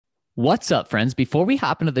What's up, friends? Before we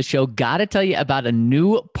hop into the show, gotta tell you about a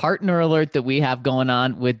new partner alert that we have going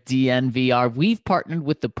on with DNVR. We've partnered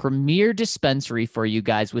with the premier dispensary for you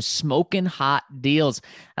guys with smoking hot deals.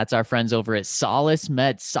 That's our friends over at Solace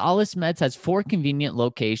Meds. Solace Meds has 4 convenient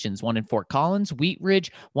locations, one in Fort Collins, Wheat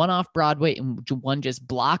Ridge, one off Broadway, and one just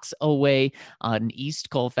blocks away on East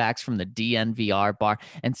Colfax from the DNVR bar.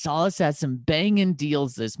 And Solace has some banging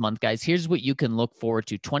deals this month, guys. Here's what you can look forward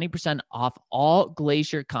to: 20% off all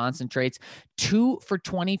Glacier concentrates, 2 for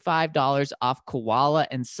 $25 off Koala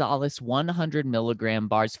and Solace 100 milligram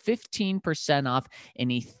bars, 15% off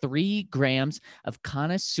any 3 grams of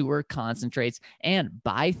Connoisseur concentrates, and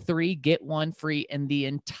buy 3 get 1 free in the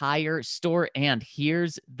entire store. And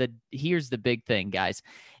here's the big thing, guys.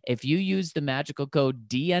 If you use the magical code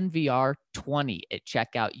DNVR20 at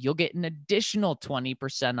checkout, you'll get an additional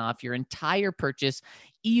 20% off your entire purchase,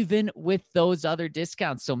 even with those other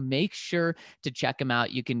discounts. So make sure to check them out.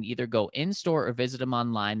 You can either go in store or visit them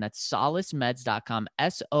online. That's solacemeds.com,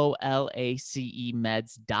 SOLACE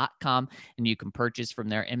meds.com, and you can purchase from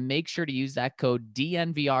there. And make sure to use that code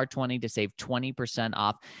DNVR20 to save 20%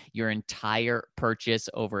 off your entire purchase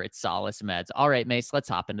over at Solace Meds. All right, Mace, let's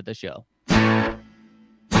hop into the show.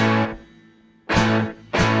 Number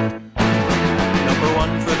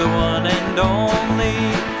one for the one and only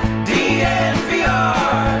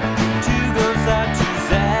DNVR. 2 goes out to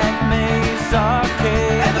Zach Mace,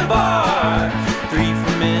 Arcade, and the bar. 3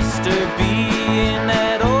 for Mr. B in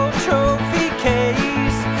that old trophy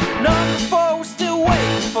case. Number 4 we're still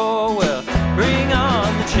waiting for, well, bring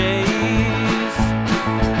on the chase.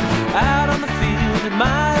 Out on the field at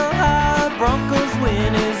Mile High, Broncos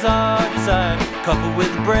win is our desire. Couple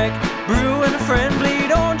with a break, brew and a friend,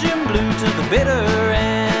 bleed orange and blue to the bitter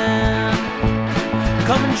end.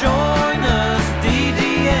 Come and join us,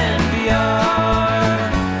 DNVR.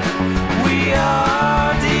 We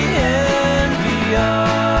are DNVR.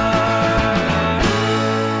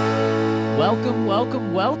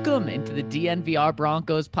 Welcome into the DNVR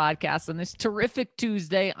Broncos podcast on this terrific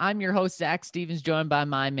Tuesday. I'm your host, Zach Stevens, joined by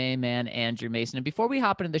my main man, Andrew Mason. And before we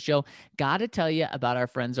hop into the show, got to tell you about our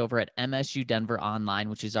friends over at MSU Denver Online,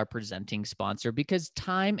 which is our presenting sponsor, because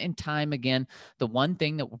time and time again, the one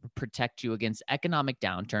thing that will protect you against economic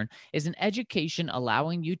downturn is an education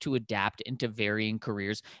allowing you to adapt into varying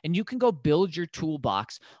careers. And you can go build your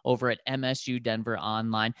toolbox over at MSU Denver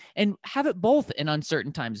Online and have it both in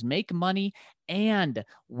uncertain times. Make money and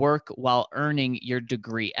work while earning your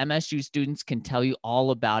degree. MSU students can tell you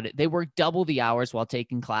all about it. They work double the hours while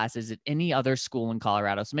taking classes at any other school in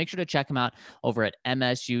Colorado. So make sure to check them out over at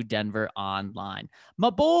MSU Denver Online.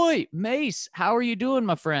 My boy, Mace, how are you doing,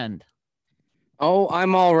 my friend? Oh,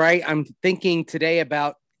 I'm all right. I'm thinking today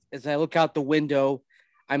about, as I look out the window,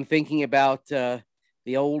 I'm thinking about the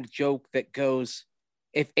old joke that goes,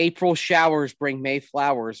 if April showers bring May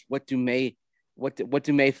flowers, what do May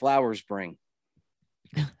flowers bring?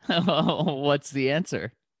 What's the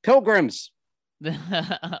answer? Pilgrims.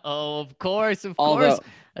 Oh, of course. Although,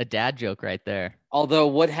 a dad joke right there. Although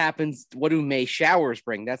what do May showers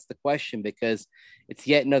bring? That's the question, because it's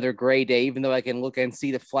yet another gray day, even though I can look and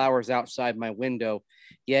see the flowers outside my window.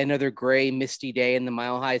 Yet another gray, misty day in the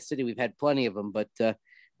Mile High City. We've had plenty of them, but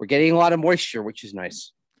we're getting a lot of moisture, which is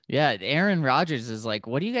nice. Yeah, Aaron Rodgers is like,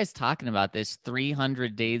 what are you guys talking about? This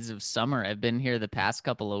 300 days of summer. I've been here the past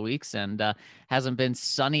couple of weeks and hasn't been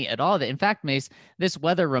sunny at all. In fact, Mace, this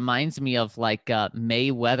weather reminds me of like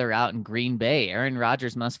May weather out in Green Bay. Aaron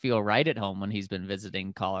Rodgers must feel right at home when he's been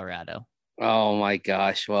visiting Colorado. Oh my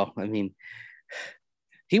gosh. Well, I mean,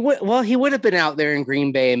 he would have been out there in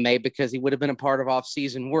Green Bay in May because he would have been a part of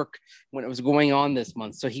off-season work when it was going on this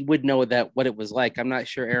month. So he would know what it was like. I'm not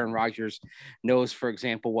sure Aaron Rodgers knows, for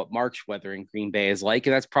example, what March weather in Green Bay is like,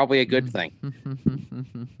 and that's probably a good thing.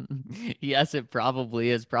 Yes, it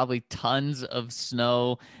probably is. Probably tons of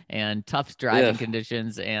snow and tough driving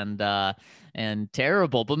conditions and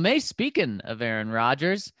terrible. But May, speaking of Aaron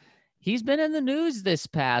Rodgers, he's been in the news this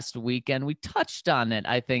past weekend. We touched on it,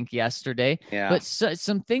 I think, yesterday. Yeah. But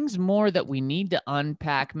some things more that we need to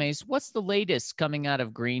unpack, Mace. What's the latest coming out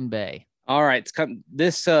of Green Bay? All right.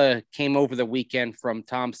 This came over the weekend from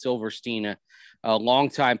Tom Silverstein, a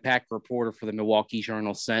longtime Pack reporter for the Milwaukee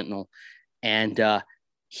Journal-Sentinel. And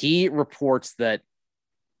he reports that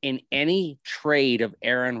in any trade of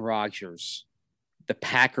Aaron Rodgers, the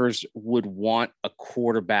Packers would want a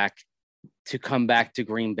quarterback to come back to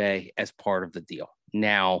Green Bay as part of the deal.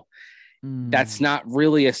 Now, that's not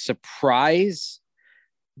really a surprise,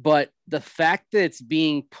 but the fact that it's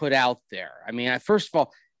being put out there, I mean, first of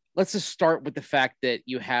all, let's just start with the fact that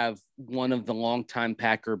you have one of the longtime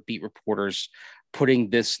Packer beat reporters putting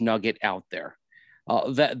this nugget out there.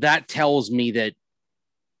 that tells me that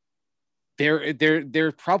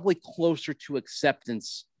they're probably closer to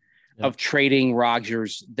acceptance of trading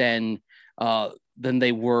Rodgers than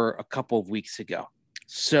they were a couple of weeks ago.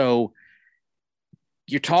 So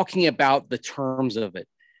you're talking about the terms of it.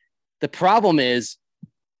 The problem is,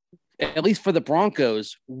 at least for the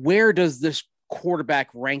Broncos, where does this quarterback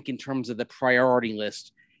rank in terms of the priority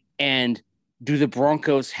list? And do the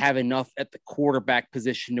Broncos have enough at the quarterback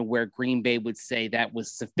position to where Green Bay would say that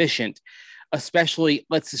was sufficient? Especially,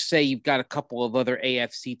 let's just say you've got a couple of other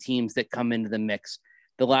AFC teams that come into the mix,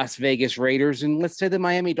 the Las Vegas Raiders, and let's say the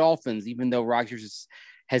Miami Dolphins, even though Rodgers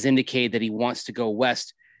has indicated that he wants to go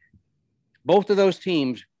west. Both of those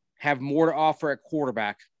teams have more to offer at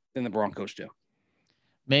quarterback than the Broncos do.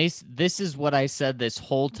 Mace, this is what I said this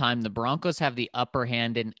whole time. The Broncos have the upper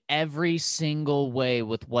hand in every single way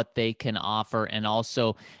with what they can offer. And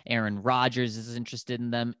also Aaron Rodgers is interested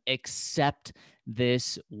in them, except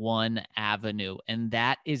this one avenue. And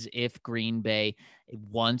that is if Green Bay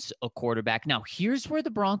wants a quarterback. Now, here's where the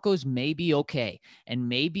Broncos may be okay and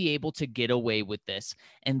may be able to get away with this.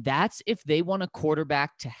 And that's if they want a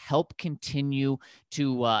quarterback to help continue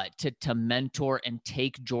to mentor and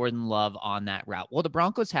take Jordan Love on that route. Well, the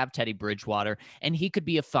Broncos have Teddy Bridgewater, and he could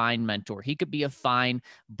be a fine mentor. He could be a fine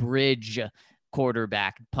bridge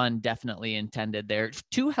quarterback, pun definitely intended there,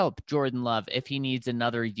 to help Jordan Love if he needs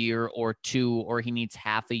another year or two, or he needs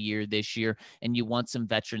half a year this year and you want some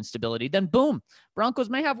veteran stability, then boom, Broncos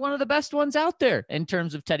may have one of the best ones out there in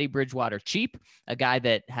terms of Teddy Bridgewater. Cheap, a guy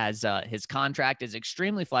that has his contract is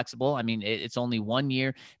extremely flexible. I mean, it's only 1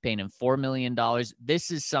 year, paying him $4 million.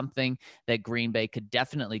 This is something that Green Bay could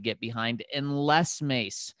definitely get behind,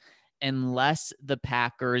 unless the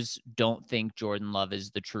Packers don't think Jordan Love is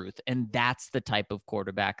the truth. And that's the type of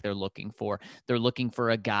quarterback they're looking for. They're looking for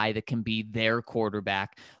a guy that can be their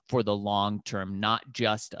quarterback for the long term, not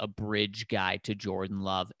just a bridge guy to Jordan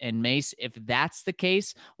Love. And Mace, if that's the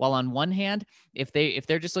case, while on one hand, if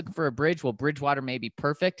they're just looking for a bridge, well, Bridgewater may be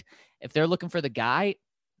perfect. If they're looking for the guy,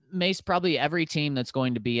 Mace, probably every team that's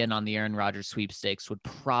going to be in on the Aaron Rodgers sweepstakes would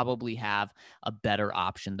probably have a better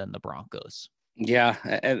option than the Broncos. Yeah,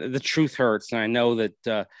 the truth hurts. And I know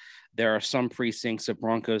that there are some precincts of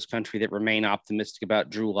Broncos country that remain optimistic about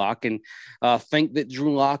Drew Lock and think that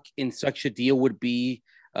Drew Lock in such a deal would be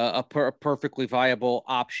a perfectly viable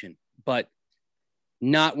option, but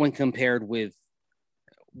not when compared with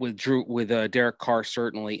Derek Carr,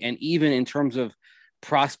 certainly. And even in terms of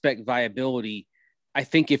prospect viability, I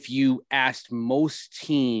think if you asked most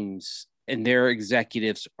teams and their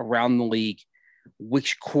executives around the league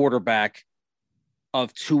which quarterback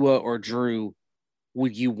of Tua or Drew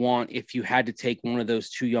would you want if you had to take one of those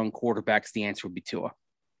two young quarterbacks, the answer would be Tua.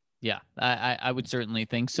 Yeah, I would certainly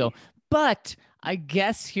think so. But I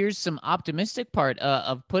guess here's some optimistic part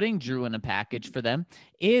of putting Drew in a package for them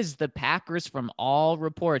is the Packers, from all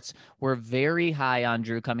reports, were very high on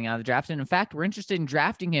Drew coming out of the draft. And in fact, we're interested in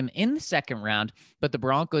drafting him in the second round, but the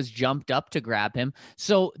Broncos jumped up to grab him.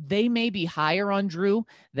 So they may be higher on Drew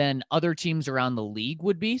than other teams around the league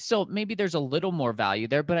would be. So maybe there's a little more value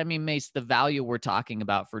there. But I mean, Mace, the value we're talking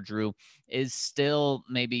about for Drew is still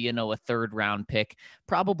maybe, a third round pick,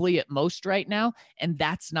 probably at most right now. And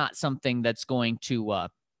that's not something that's going to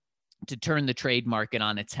turn the trade market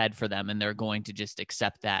on its head for them, and they're going to just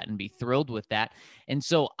accept that and be thrilled with that. And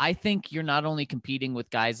so I think you're not only competing with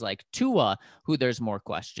guys like Tua, who there's more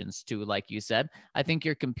questions to, like you said. I think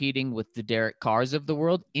you're competing with the Derek Carrs of the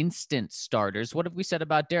world, instant starters. What have we said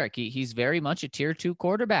about Derek? He's very much a tier 2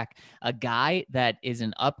 quarterback, a guy that is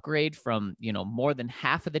an upgrade from, more than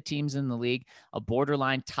half of the teams in the league, a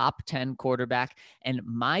borderline top 10 quarterback. And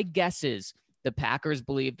my guess is the Packers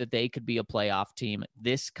believe that they could be a playoff team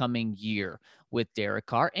this coming year with Derek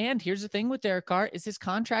Carr. And here's the thing with Derek Carr is his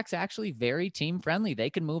contract's actually very team friendly. They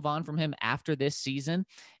can move on from him after this season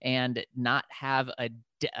and not have a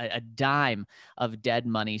dime of dead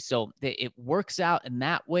money. So it works out in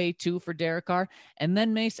that way too for Derek Carr. And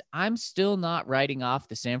then Mace, I'm still not writing off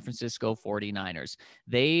the San Francisco 49ers.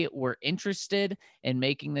 They were interested in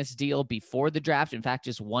making this deal before the draft. In fact,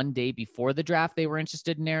 just one day before the draft, they were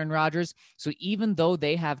interested in Aaron Rodgers. So even though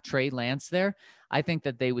they have Trey Lance there, I think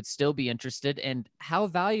that they would still be interested. And how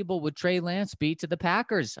valuable would Trey Lance be to the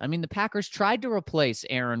Packers? I mean, the Packers tried to replace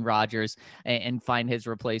Aaron Rodgers and find his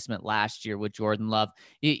replacement last year with Jordan Love.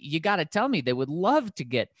 You got to tell me they would love to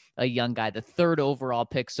get a young guy, the 3rd overall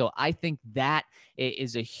pick. So I think that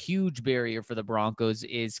is a huge barrier for the Broncos,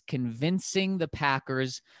 is convincing the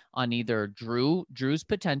Packers on either Drew's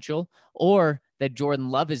potential or that Jordan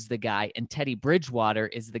Love is the guy and Teddy Bridgewater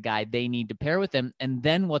is the guy they need to pair with him. And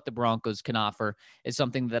then what the Broncos can offer is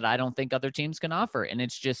something that I don't think other teams can offer. And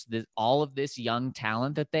it's just all of this young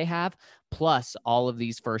talent that they have, plus all of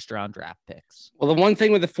these first-round draft picks. Well, the one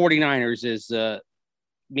thing with the 49ers is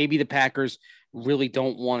maybe the Packers really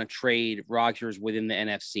don't want to trade Rodgers within the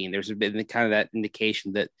NFC. And there's been kind of that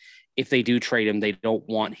indication that if they do trade him, they don't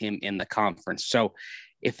want him in the conference. So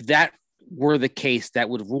if that were the case, that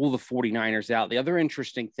would rule the 49ers out. The other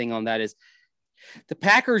interesting thing on that is the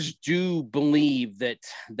Packers do believe that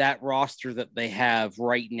that roster that they have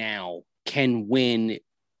right now can win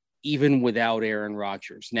even without Aaron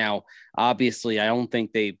Rodgers. Now, obviously, I don't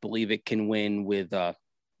think they believe it can win with a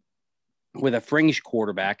fringe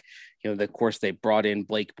quarterback. You know, of course, they brought in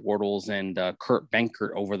Blake Bortles and Kurt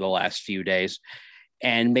Benkert over the last few days.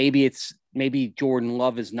 And maybe Jordan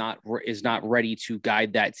Love is not ready to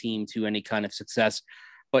guide that team to any kind of success,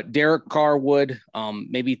 but Derek Carr would,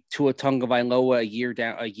 maybe Tua Tagovailoa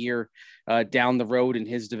a year down the road in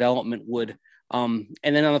his development would. And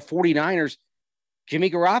then on the 49ers, Jimmy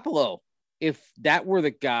Garoppolo, if that were the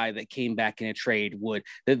guy that came back in a trade, would.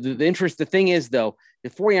 The thing is, though, the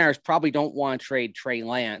 49ers probably don't want to trade Trey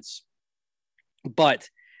Lance, but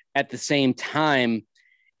at the same time,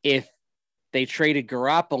 if they traded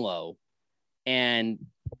Garoppolo and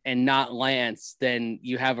not Lance, then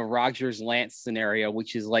you have a Rodgers-Lance scenario,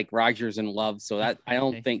 which is like Rodgers and Love. So that I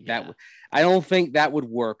don't think that would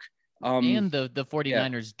work. And the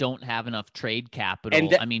 49ers don't have enough trade capital.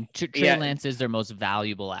 Trey Lance is their most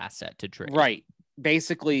valuable asset to trade. Right.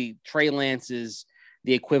 Basically, Trey Lance is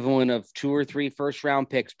the equivalent of 2 or 3 first-round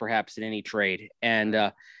picks, perhaps, in any trade.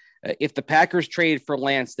 And if the Packers trade for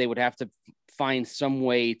Lance, they would have to find some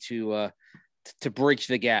way to bridge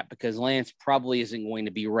the gap, because Lance probably isn't going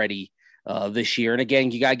to be ready this year. And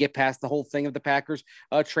again, you got to get past the whole thing of the Packers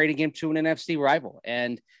trading him to an NFC rival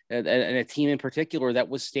and a team in particular that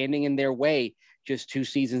was standing in their way just 2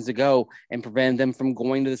 seasons ago and prevented them from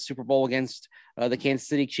going to the Super Bowl against the Kansas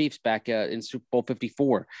City Chiefs back in Super Bowl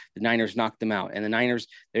 54. The Niners knocked them out, and the Niners,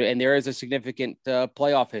 and there is a significant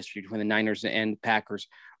playoff history between the Niners and Packers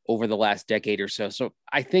over the last decade or so. So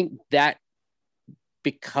I think that,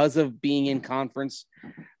 because of being in conference,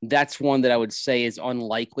 that's one that I would say is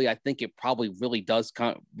unlikely. I think it probably really does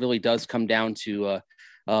come down to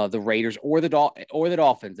the Raiders or the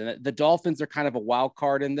Dolphins. And the Dolphins are kind of a wild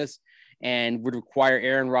card in this and would require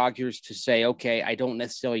Aaron Rodgers to say, okay, I don't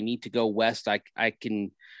necessarily need to go west. I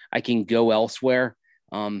can go elsewhere.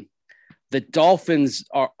 The Dolphins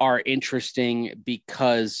are interesting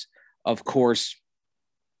because, of course,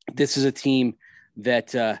 this is a team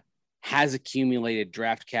that has accumulated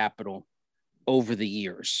draft capital over the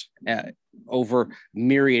years, over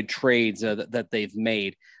myriad trades that they've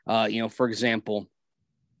made. For example,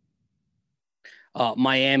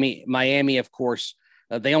 Miami, of course,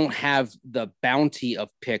 they don't have the bounty of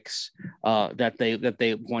picks that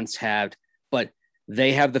they once had, but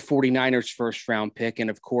they have the 49ers first round pick. And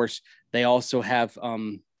of course, they also have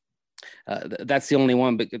that's the only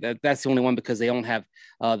one, but that's the only one because they don't have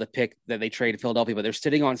the pick that they traded to Philadelphia, but they're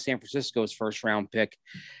sitting on San Francisco's first round pick,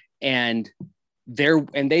 and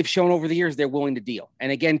they've shown over the years they're willing to deal.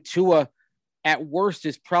 And again, Tua at worst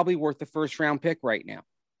is probably worth the first round pick right now.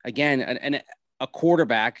 Again, a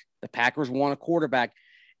quarterback, the Packers want a quarterback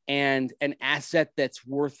and an asset that's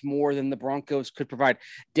worth more than the Broncos could provide.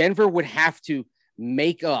 Denver would have to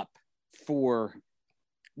make up for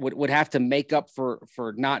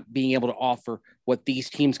not being able to offer what these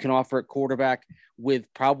teams can offer at quarterback, with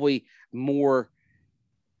probably more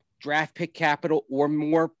draft pick capital or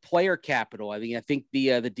more player capital. I think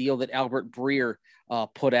the deal that Albert Breer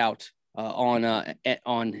put out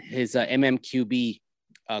on his MMQB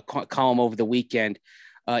column over the weekend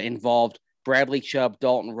involved Bradley Chubb,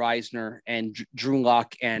 Dalton Reisner, and Drew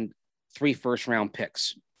Lock, and 3 first-round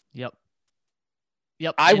picks. Yep.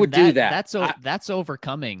 I would do that. That's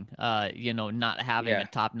overcoming, not having a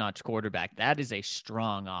top-notch quarterback. That is a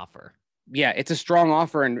strong offer. Yeah, it's a strong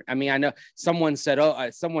offer. And I mean, I know someone said,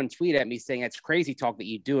 someone tweeted at me saying it's crazy talk that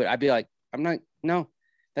you do it. I'd be like, no,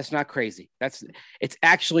 that's not crazy. It's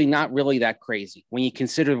actually not really that crazy when you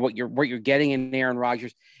consider what you're getting in Aaron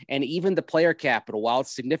Rodgers, and even the player capital, while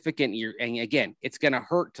it's significant, and again, it's going to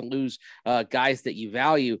hurt to lose guys that you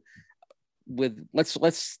value.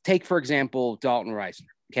 Let's take, for example, Dalton Reisner.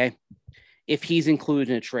 Okay. If he's included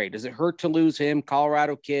in a trade, does it hurt to lose him?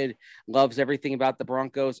 Colorado kid, loves everything about the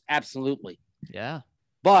Broncos. Absolutely. Yeah.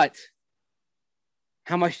 But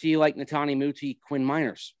how much do you like Netane Muti, Quinn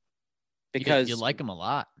Miners? Because you like him a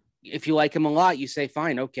lot. If you like him a lot, you say,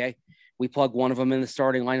 fine, okay, we plug one of them in the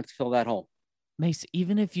starting lineup to fill that hole. Mace,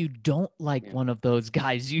 even if you don't like one of those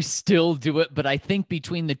guys, you still do it. But I think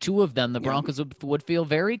between the two of them, the Broncos would feel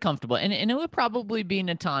very comfortable. And it would probably be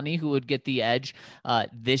Natani who would get the edge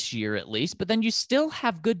this year at least. But then you still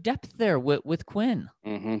have good depth there with Quinn.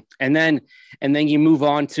 Mm-hmm. And then you move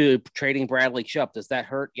on to trading Bradley Chubb. Does that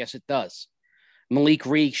hurt? Yes, it does. Malik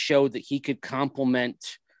Reed showed that he could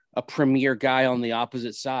complement a premier guy on the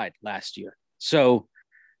opposite side last year. So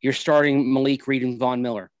you're starting Malik Reed and Von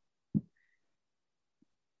Miller.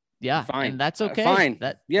 Yeah, fine. And that's okay. Fine.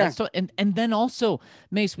 And then also,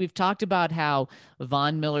 Mace, we've talked about how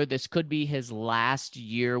Von Miller, this could be his last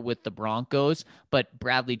year with the Broncos, but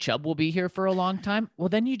Bradley Chubb will be here for a long time. Well,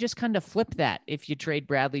 then you just kind of flip that if you trade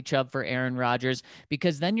Bradley Chubb for Aaron Rodgers,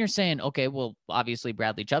 because then you're saying, okay, well, obviously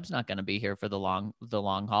Bradley Chubb's not going to be here for the long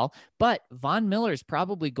haul, but Von Miller's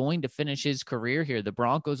probably going to finish his career here. The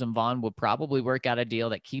Broncos and Von would probably work out a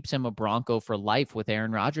deal that keeps him a Bronco for life with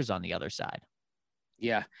Aaron Rodgers on the other side.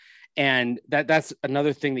 Yeah. And that's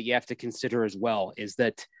another thing that you have to consider as well, is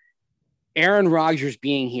that Aaron Rodgers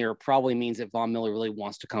being here probably means that Von Miller really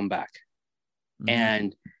wants to come back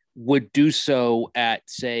and would do so at,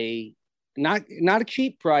 say, not a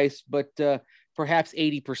cheap price, but perhaps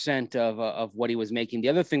 80% of what he was making. The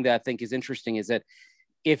other thing that I think is interesting is that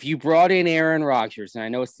if you brought in Aaron Rodgers, and I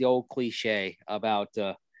know it's the old cliche about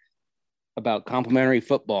complimentary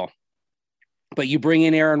football, but you bring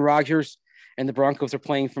in Aaron Rodgers and the Broncos are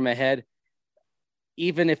playing from ahead,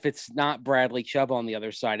 even if it's not Bradley Chubb on the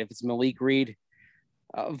other side, if it's Malik Reed,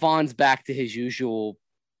 Von's back to his usual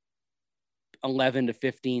 11 to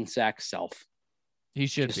 15 sack self. He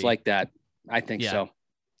should just be like that. I think so.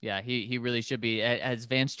 Yeah, he really should be. As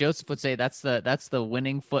Vance Joseph would say, that's the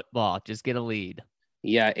winning football. Just get a lead.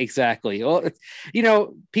 Yeah, exactly. Well,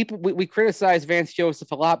 people, we criticize Vance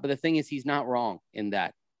Joseph a lot, but the thing is, he's not wrong in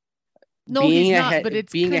that. No, he's not,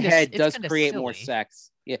 but being ahead does create more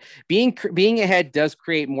sacks. Yeah, being ahead does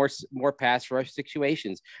create more pass rush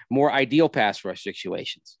situations, more ideal pass rush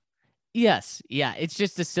situations. Yes, yeah, it's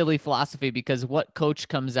just a silly philosophy, because what coach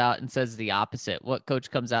comes out and says the opposite? What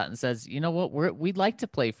coach comes out and says, you know what, we'd like to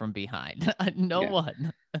play from behind? No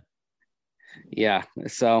one. Yeah.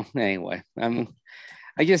 So anyway,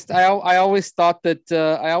 I always thought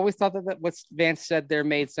that what Vance said there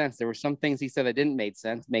made sense. There were some things he said that didn't make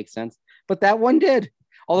sense, but that one did.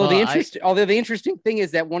 Although the interesting thing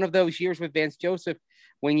is that one of those years with Vance Joseph,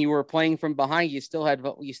 when you were playing from behind, you still had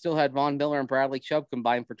Von Miller and Bradley Chubb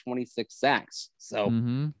combined for 26 sacks.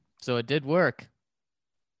 So, so it did work.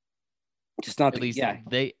 Just not at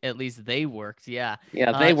least they worked. Yeah.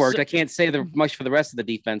 Yeah, they worked. I can't say much for the rest of the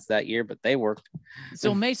defense that year, but they worked.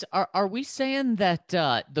 So Mace, are we saying that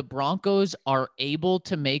the Broncos are able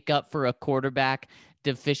to make up for a quarterback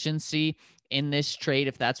deficiency in this trade,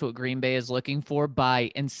 if that's what Green Bay is looking for,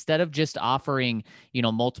 by, instead of just offering,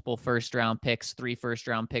 multiple first-round picks, 3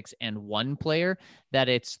 first-round picks, and 1 player, that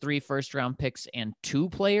it's 3 first-round picks and 2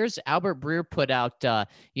 players? Albert Breer put out,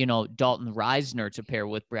 Dalton Reisner to pair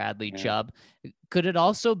with Bradley Chubb. Could it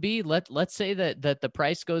also be, let's say that the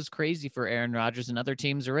price goes crazy for Aaron Rodgers and other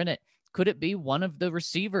teams are in it, could it be one of the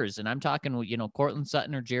receivers? And I'm talking, Courtland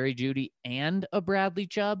Sutton or Jerry Jeudy and a Bradley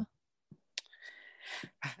Chubb?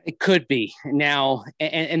 It could be. Now,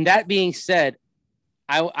 and that being said,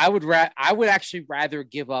 I would actually rather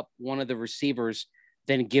give up one of the receivers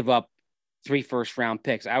than give up 3 first-round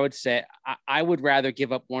picks. I would say I would rather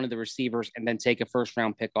give up one of the receivers and then take a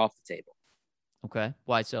first-round pick off the table. Okay.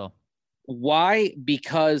 Why so? Why?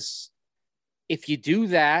 Because if you do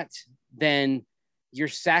that, then you're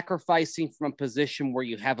sacrificing from a position where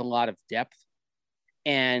you have a lot of depth,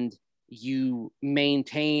 and you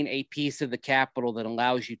maintain a piece of the capital that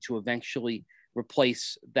allows you to eventually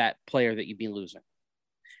replace that player that you've been losing.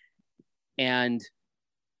 And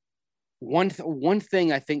one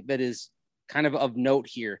thing I think that is kind of note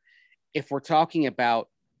here, if we're talking about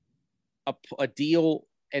a deal,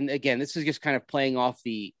 and again, this is just kind of playing off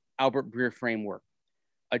the Albert Breer framework,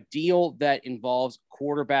 a deal that involves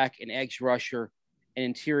quarterback, an edge rusher, an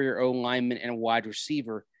interior O lineman, and a wide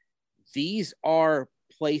receiver. These are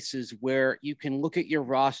places where you can look at your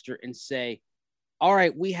roster and say, all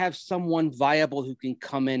right, we have someone viable who can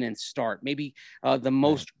come in and start. Maybe the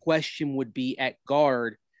most question would be at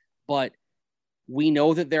guard, but we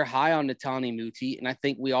know that they're high on Netane Muti, and I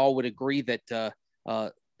think we all would agree that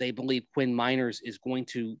they believe Quinn Miners is going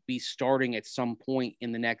to be starting at some point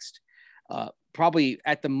in the next, probably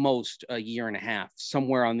at the most, a year and a half,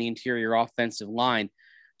 somewhere on the interior offensive line.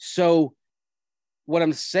 So what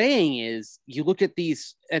I'm saying is, you look at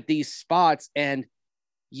these spots and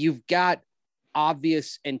you've got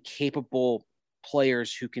obvious and capable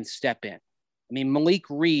players who can step in. I mean, Malik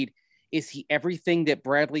Reed Is he everything that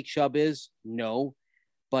Bradley Chubb is? No.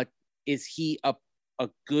 But is he a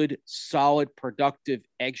good, solid, productive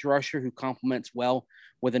edge rusher who complements well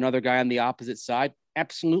with another guy on the opposite side?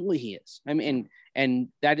 Absolutely he is. I mean, and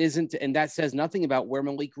that says nothing about where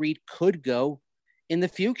Malik Reed could go in the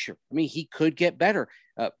future. I mean, he could get better.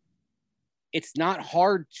 It's not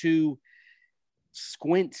hard to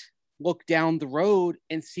squint, look down the road,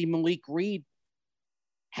 and see Malik Reed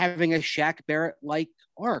having a Shaq Barrett-like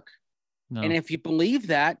arc. No. And if you believe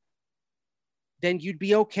that, then you'd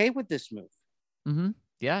be okay with this move. Mm-hmm.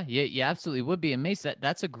 Yeah, you absolutely would be. And Mace,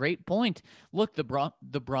 that's a great point. Look, the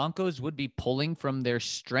Broncos would be pulling from their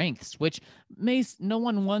strengths, which, Mace, no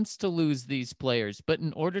one wants to lose these players. But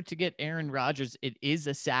in order to get Aaron Rodgers, it is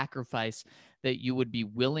a sacrifice that you would be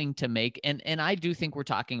willing to make. And I do think we're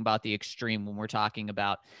talking about the extreme when we're talking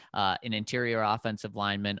about an interior offensive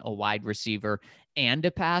lineman, a wide receiver, and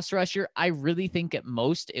a pass rusher. I really think at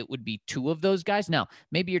most it would be two of those guys. Now,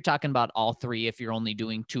 maybe you're talking about all three if you're only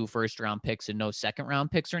doing 2 first-round picks and no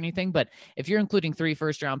second-round picks or anything. But if you're including 3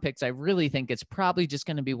 first-round picks, I really think it's probably just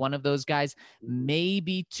going to be one of those guys,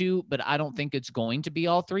 maybe 2, but I don't think it's going to be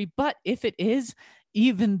all 3. But if it is,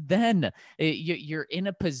 even then, you're in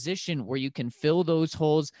a position where you can fill those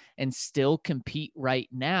holes and still compete right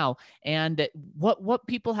now. And what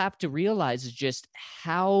people have to realize is just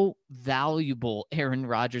how valuable Aaron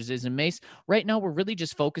Rodgers is. And Mace, right now, we're really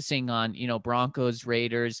just focusing on, Broncos,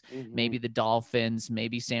 Raiders, maybe the Dolphins,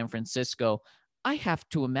 maybe San Francisco. I have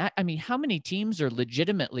to imagine, I mean, how many teams are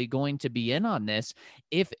legitimately going to be in on this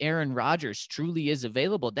if Aaron Rodgers truly is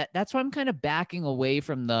available? That's why I'm kind of backing away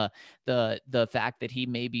from the fact that he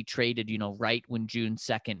may be traded, right when June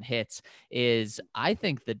 2nd hits. Is I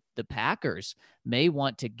think that the Packers may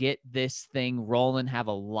want to get this thing rolling, have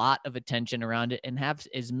a lot of attention around it, and have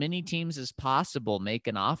as many teams as possible make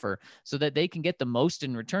an offer so that they can get the most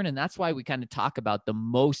in return. And that's why we kind of talk about the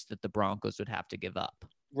most that the Broncos would have to give up.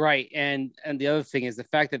 Right. And the other thing is the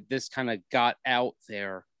fact that this kind of got out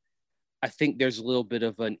there. I think there's a little bit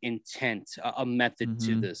of an intent, a method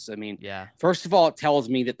to this. I mean, first of all, it tells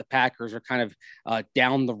me that the Packers are kind of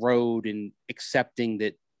down the road and accepting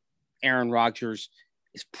that Aaron Rodgers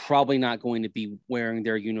is probably not going to be wearing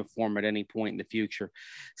their uniform at any point in the future.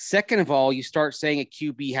 Second of all, you start saying a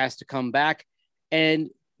QB has to come back, and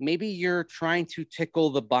maybe you're trying to tickle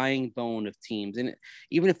the buying bone of teams. And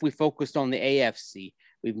even if we focused on the AFC,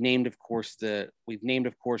 we've named, of course,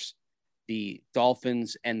 the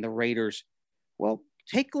Dolphins and the Raiders. Well,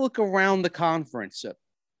 take a look around the conference.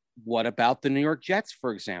 What about the New York Jets,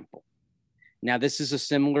 for example? Now, this is a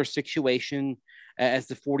similar situation as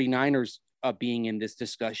the 49ers being in this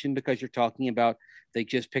discussion, because you're talking about they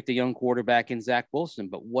just picked a young quarterback in Zach Wilson.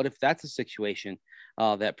 But what if that's a situation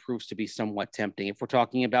that proves to be somewhat tempting? If we're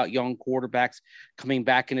talking about young quarterbacks coming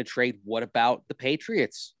back in a trade, what about the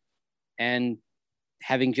Patriots? And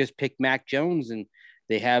having just picked Mac Jones, and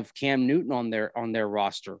they have Cam Newton on their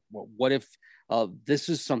roster. What if this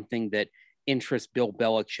is something that interests Bill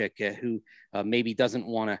Belichick, who maybe doesn't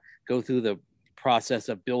want to go through the process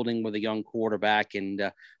of building with a young quarterback and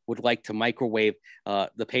would like to microwave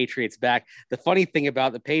the Patriots back? The funny thing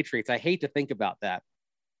about the Patriots, I hate to think about that,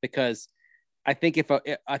 because I think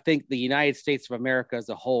the United States of America as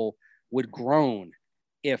a whole would groan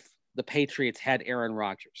if the Patriots had Aaron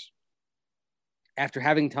Rodgers after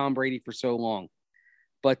having Tom Brady for so long.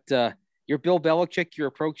 But you're Bill Belichick, you're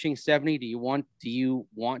approaching 70. Do you want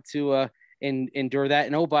to endure that?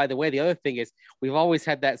 And oh, by the way, the other thing is we've always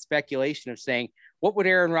had that speculation of saying, what would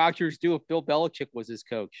Aaron Rodgers do if Bill Belichick was his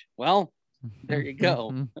coach? Well, there you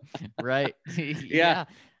go. Right. Yeah.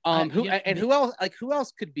 Who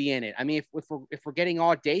else could be in it? I mean, if we're getting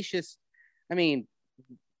audacious, I mean,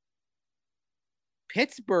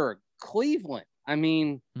 Pittsburgh, Cleveland. I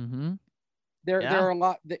mean, there are a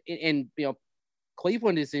lot, and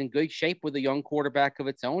Cleveland is in good shape with a young quarterback of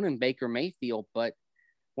its own in Baker Mayfield. But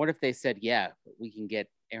what if they said, yeah, we can get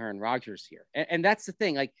Aaron Rodgers here? And that's the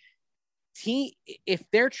thing. Like, if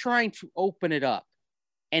they're trying to open it up,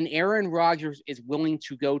 and Aaron Rodgers is willing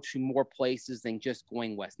to go to more places than just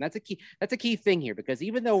going west, and that's a key thing here, because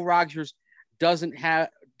even though Rodgers doesn't have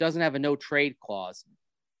a no trade clause,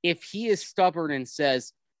 if he is stubborn and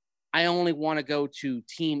says, I only want to go to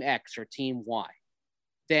team X or team Y,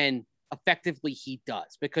 then effectively he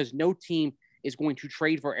does, because no team is going to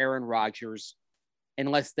trade for Aaron Rodgers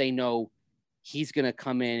unless they know he's going to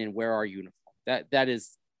come in and wear our uniform. That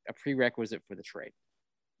is a prerequisite for the trade.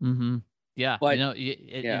 Mm-hmm. Yeah. But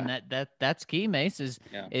and that's key, Mace,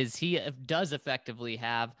 is he does effectively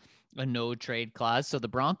have a no trade clause. So the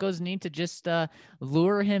Broncos need to just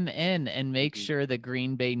lure him in and make Mhm. sure that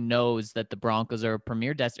Green Bay knows that the Broncos are a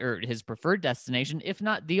premier or his preferred destination, if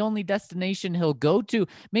not the only destination he'll go to.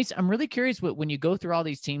 Mace, I'm really curious when you go through all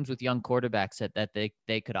these teams with young quarterbacks that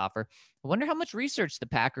they could offer. I wonder how much research the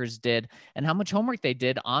Packers did and how much homework they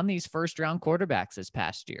did on these first round quarterbacks this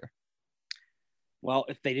past year. Well,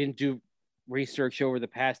 if they didn't do research over the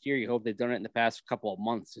past year, you hope they've done it in the past couple of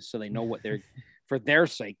months, just so they know what they're, for their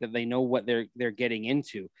sake, that they know what they're getting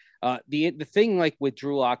into. The thing like with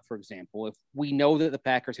Drew Lock, for example, if we know that the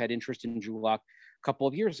Packers had interest in Drew Lock a couple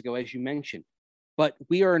of years ago, as you mentioned, but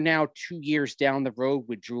we are now 2 years down the road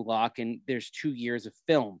with Drew Lock, and there's 2 years of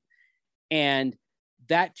film, and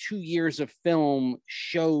that 2 years of film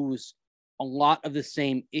shows a lot of the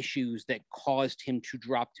same issues that caused him to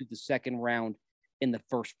drop to the second round in the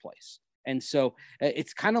first place. And so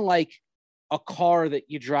it's kind of like a car that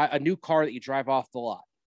you drive, a new car that you drive off the lot.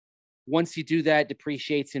 Once you do that, it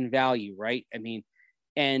depreciates in value, right? I mean,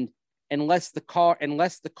 and unless the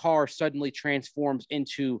car suddenly transforms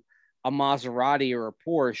into a Maserati or a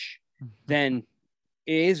Porsche, then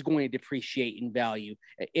it is going to depreciate in value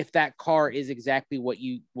if that car is exactly what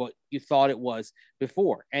you thought it was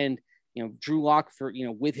before. And Drew Lock, for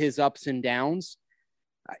with his ups and downs,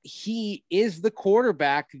 he is the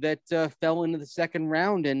quarterback that fell into the second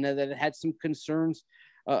round and that had some concerns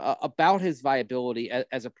about his viability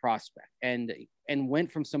as a prospect, and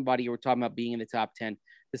went from somebody who were talking about being in the top 10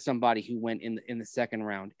 to somebody who went in the second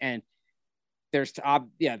round. And there's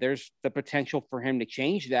the potential for him to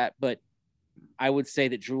change that, but I would say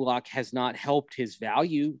that Drew Lock has not helped his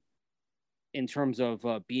value in terms of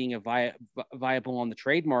being viable on the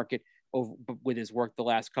trade market with his work the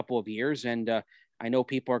last couple of years. And I know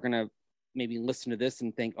people are going to maybe listen to this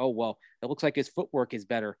and think, oh, well, it looks like his footwork is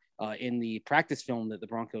better in the practice film that the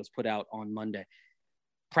Broncos put out on Monday.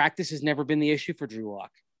 Practice has never been the issue for Drew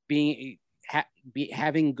Lock.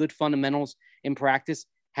 Having good fundamentals in practice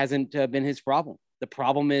hasn't been his problem. The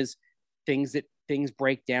problem is things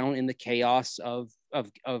break down in the chaos of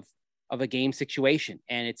a game situation.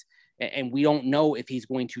 And we don't know if he's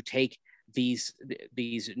going to take these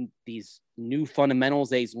new fundamentals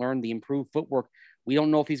that he's learned, the improved footwork. We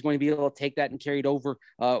don't know if he's going to be able to take that and carry it over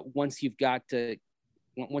once you've got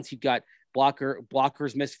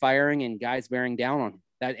blockers misfiring and guys bearing down on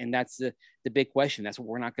that. And that's the big question. That's what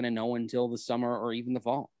we're not going to know until the summer or even the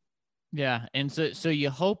fall. Yeah, and so you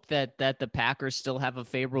hope that the Packers still have a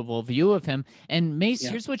favorable view of him. And Mace,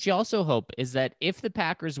 here's what you also hope is that if the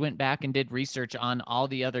Packers went back and did research on all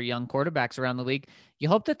the other young quarterbacks around the league, you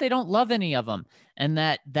hope that they don't love any of them, and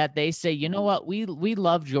that they say, you know what, we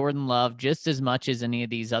love Jordan Love just as much as any of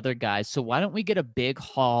these other guys. So why don't we get a big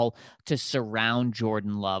haul to surround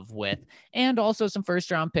Jordan Love with, and also some first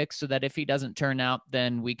round picks, so that if he doesn't turn out,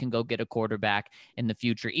 then we can go get a quarterback in the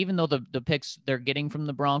future. Even though the picks they're getting from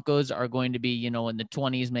the Broncos are going to be, in the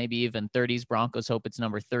 20s, maybe even 30s. Broncos hope it's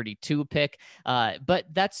number 32 pick. But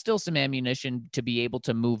that's still some ammunition to be able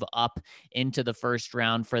to move up into the first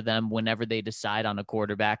round for them whenever they decide on a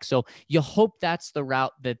quarterback. So you hope that's the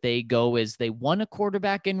route that they go, is they want a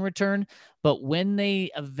quarterback in return, but when they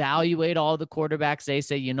evaluate all the quarterbacks, they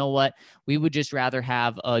say, you know what, we would just rather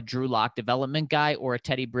have a Drew Lock development guy or a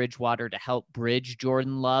Teddy Bridgewater to help bridge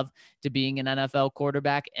Jordan Love to being an NFL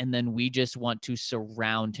quarterback. And then we just want to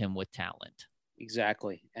surround him with talent.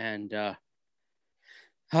 Exactly. And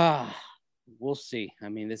we'll see. I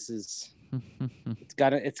mean, this is it's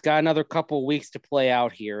got another couple of weeks to play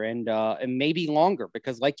out here, and maybe longer,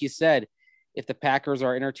 because like you said, if the Packers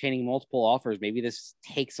are entertaining multiple offers, maybe this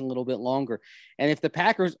takes a little bit longer. And if the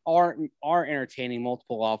Packers are entertaining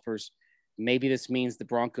multiple offers, maybe this means the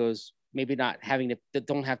Broncos maybe don't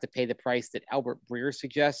have to pay the price that Albert Breer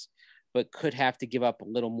suggests, but could have to give up a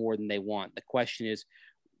little more than they want. The question is,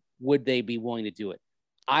 would they be willing to do it?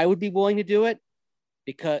 I would be willing to do it,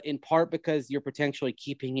 because you're potentially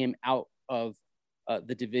keeping him out of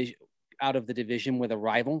the division with a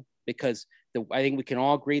rival. Because I think we can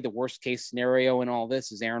all agree the worst case scenario in all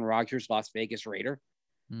this is Aaron Rodgers, Las Vegas Raider.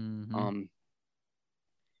 Mm-hmm.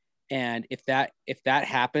 And if that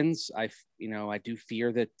happens, I do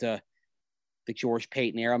fear that the George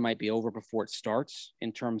Paton era might be over before it starts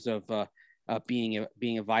in terms of being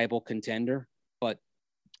a viable contender. But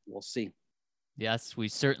we'll see. Yes, we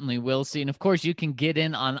certainly will see. And of course, you can get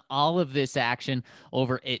in on all of this action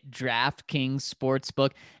over at DraftKings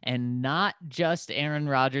Sportsbook, and not just Aaron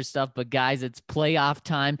Rodgers stuff, but guys, it's playoff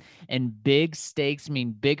time and big stakes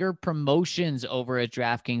mean bigger promotions over at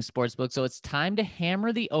DraftKings Sportsbook. So it's time to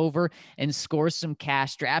hammer the over and score some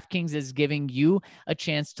cash. DraftKings is giving you a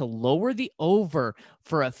chance to lower the over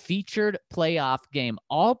for a featured playoff game.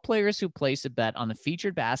 All players who place a bet on the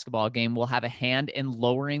featured basketball game will have a hand in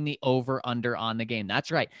lowering the over under on the game.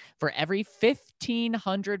 That's right. For every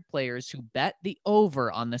 1,500 players who bet the over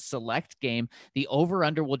on the select game, the over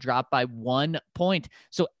under will drop by 1 point.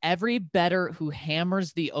 So every bettor who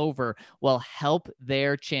hammers the over will help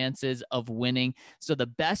their chances of winning. So the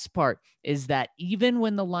best part is that even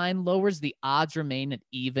when the line lowers, the odds remain at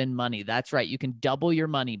even money. That's right. You can double your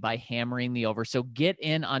money by hammering the over. So get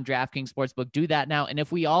in on DraftKings Sportsbook. Do that now. And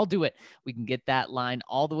if we all do it, we can get that line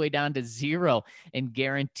all the way down to 0 and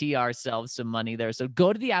guarantee ourselves some money there. So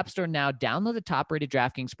go to the App Store now, download the top-rated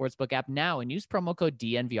DraftKings Sportsbook app now, and use promo code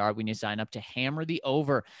DNVR when you sign up to hammer the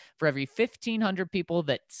over. For every 1,500 people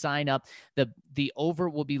that sign up, the over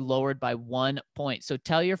will be lowered by 1 point. So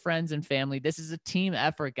tell your friends and family, this is a team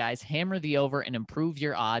effort, guys. Hammer the over and improve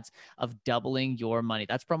your odds of doubling your money.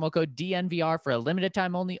 That's promo code DNVR for a limited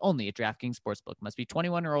time only at DraftKings Sportsbook. Must be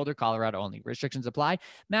 21 or older, Colorado only. Restrictions apply.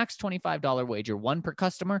 Max $25 wager, one per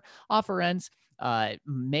customer. Offer ends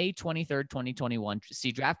May 23rd, 2021.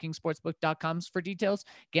 See DraftKingsSportsbook.com for details.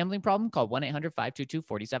 Gambling problem? Call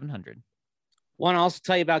 1-800-522-4700. Want to also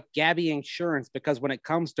tell you about Gabby Insurance, because when it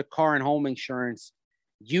comes to car and home insurance,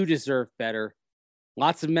 you deserve better.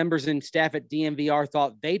 Lots of members and staff at DNVR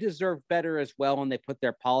thought they deserved better as well, and they put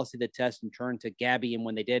their policy to test and turned to Gabby. And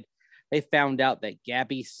when they did, they found out that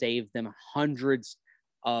Gabby saved them hundreds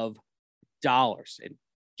of dollars. And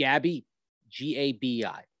Gabby,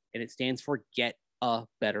 G-A-B-I, and it stands for Get a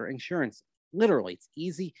Better Insurance. Literally, it's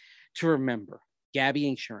easy to remember. Gabby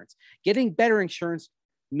Insurance. Getting better insurance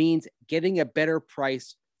means getting a better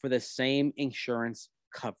price for the same insurance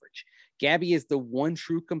coverage. Gabby is the one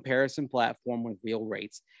true comparison platform with real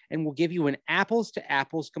rates and will give you an apples to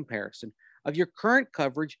apples comparison of your current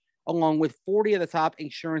coverage along with 40 of the top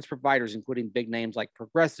insurance providers, including big names like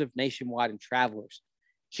Progressive, Nationwide, and Travelers.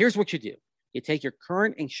 Here's what you do. You take your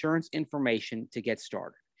current insurance information to get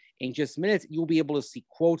started. In just minutes, you'll be able to see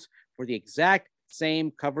quotes for the exact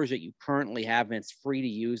same coverage that you currently have, and it's free to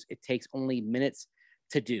use. It takes only minutes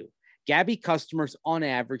to do. Gabby customers on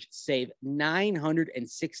average save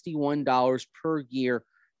 $961 per year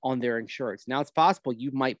on their insurance. Now, it's possible you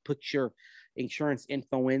might put your insurance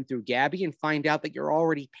info in through Gabby and find out that you're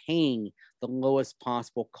already paying the lowest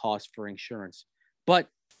possible cost for insurance. But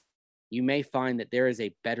you may find that there is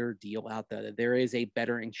a better deal out there, that there is a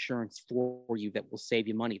better insurance for you that will save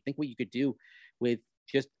you money. Think what you could do with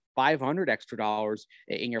just $500 extra dollars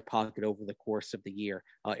in your pocket over the course of the year.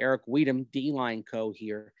 Eric Weedham, D-Line Co.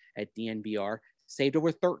 here at DNVR, saved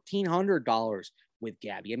over $1,300 with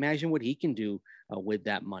Gabby. Imagine what he can do with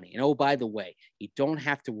that money. And oh, by the way, you don't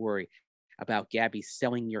have to worry about Gabby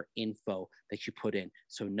selling your info that you put in.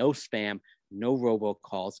 So no spam, no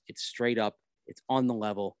robocalls. It's straight up. It's on the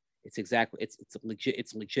level. It's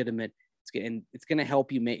legitimate. It's going to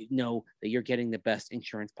help you know that you're getting the best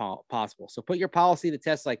insurance possible. So put your policy to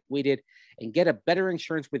test like we did and get a better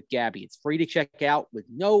insurance with Gabby. It's free to check out with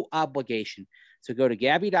no obligation. So go to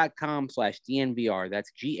Gabby.com/DNVR.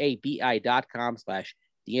 That's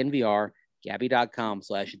GABI.com/DNVR.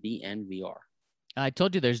 Gabby.com/DNVR. I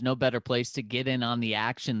told you there's no better place to get in on the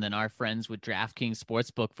action than our friends with DraftKings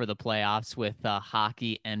Sportsbook for the playoffs with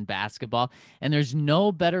hockey and basketball. And there's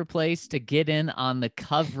no better place to get in on the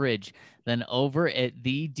coverage than over at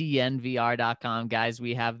thednvr.com. Guys,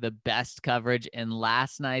 we have the best coverage, and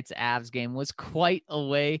last night's Avs game was quite a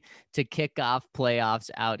way to kick off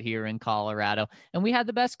playoffs out here in Colorado. And we had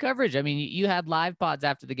the best coverage. I mean, you had live pods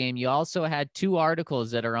after the game. You also had 2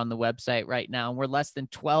 articles that are on the website right now, and we're less than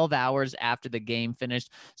 12 hours after the game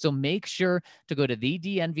finished. So make sure to go to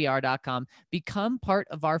thednvr.com, become part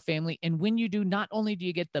of our family. And when you do, not only do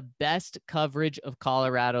you get the best coverage of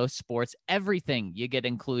Colorado sports, everything you get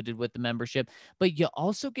included with the membership, but you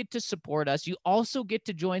also get to support us. You also get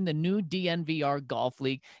to join the new DNVR Golf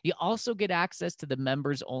League. You also get access to the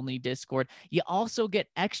members only Discord. You also get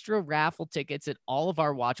extra raffle tickets at all of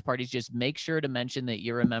our watch parties. Just make sure to mention that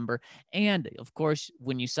you're a member. And of course,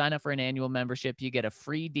 when you sign up for an annual membership, you get a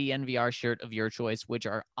free DNVR shirt of your choice, which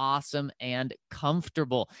are awesome and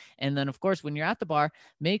comfortable. And then of course, when you're at the bar,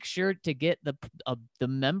 make sure to get the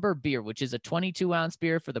member beer, which is a 22-ounce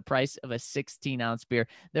beer for the price of a 16-ounce beer.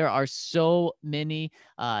 There are so many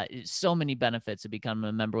benefits of becoming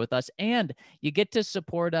a member with us, and you get to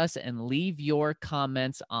support us and leave your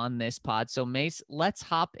comments on this pod. So Mace, let's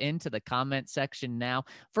hop into the comment section now.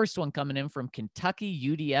 First one coming in from Kentucky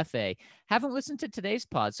UDFA. Haven't listened to today's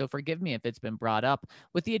pod, so forgive me if it's been brought up.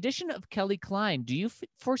 With the addition of Kelly Klein, do you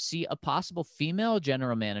foresee a possible female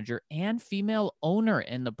general manager and female owner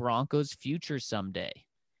in the Broncos' future someday?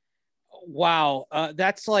 Wow.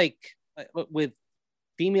 That's like with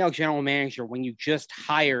female general manager, when you just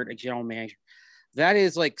hired a general manager, that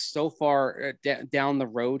is like so far down the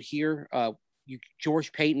road here.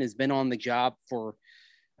 George Paton has been on the job for,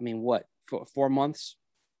 I mean, what, 4 months?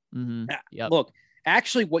 Mm-hmm. Yep. Look,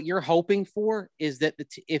 actually, what you're hoping for is that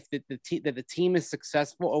the team is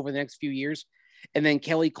successful over the next few years, and then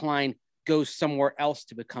Kelly Klein goes somewhere else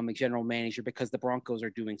to become a general manager because the Broncos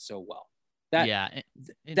are doing so well.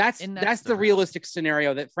 That's the realistic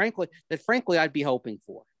scenario that frankly I'd be hoping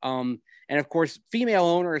for. And of course, female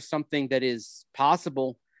owner is something that is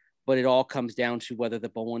possible, but it all comes down to whether the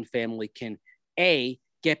Bowlen family can A,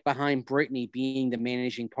 get behind Brittany being the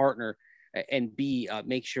managing partner, and B,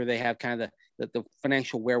 make sure they have kind of the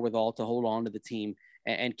financial wherewithal to hold on to the team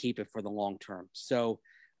and keep it for the long term. So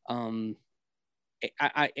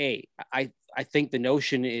I think the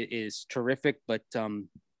notion is terrific, but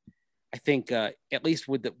I think at least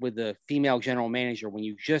with the female general manager, when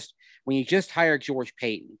you just hire George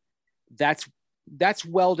Paton, that's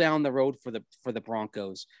well down the road for the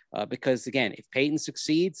Broncos, because again, if Paton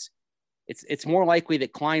succeeds, it's more likely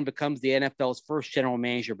that Klein becomes the NFL's first general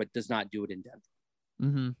manager, but does not do it in Denver.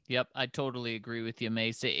 Mm-hmm. Yep, I totally agree with you,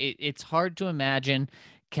 Mace. It's hard to imagine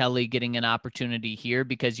Kelly getting an opportunity here,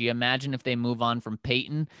 because you imagine if they move on from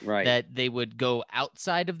Paton, right, that they would go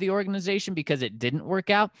outside of the organization because it didn't work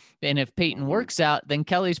out. And if Paton works out, then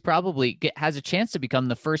Kelly's probably has a chance to become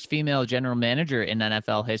the first female general manager in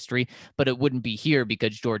NFL history, but it wouldn't be here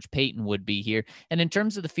because George Paton would be here. And in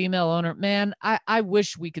terms of the female owner, man, I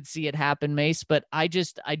wish we could see it happen, Mace, but I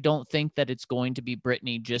don't think that it's going to be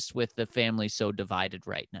Brittany, just with the family so divided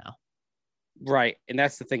right now. Right. And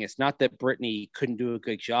that's the thing. It's not that Brittany couldn't do a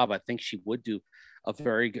good job. I think she would do a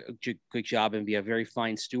very good job and be a very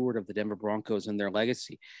fine steward of the Denver Broncos and their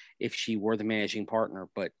legacy if she were the managing partner.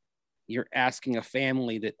 But you're asking a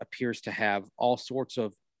family that appears to have all sorts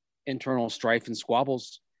of internal strife and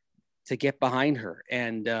squabbles to get behind her.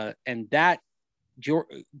 And that Joe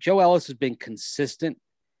Ellis has been consistent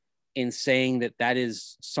in saying that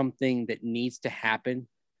is something that needs to happen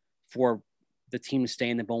for the team to stay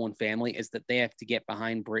in the Bowlen family, is that they have to get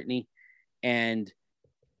behind Brittany. And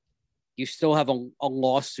you still have a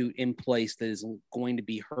lawsuit in place that is going to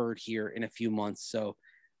be heard here in a few months. So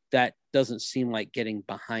that doesn't seem like getting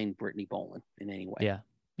behind Brittany Bowlen in any way.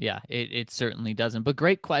 Yeah, it certainly doesn't. But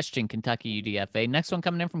great question, Kentucky UDFA. Next one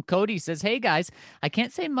coming in from Cody says, "Hey guys, I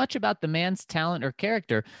can't say much about the man's talent or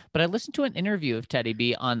character, but I listened to an interview of Teddy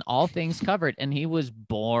B on All Things Covered, and he was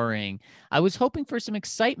boring. I was hoping for some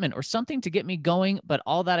excitement or something to get me going, but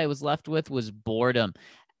all that I was left with was boredom.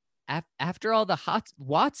 After all the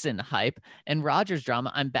Watson hype and Rodgers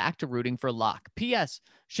drama, I'm back to rooting for Locke. P.S.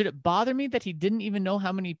 Should it bother me that he didn't even know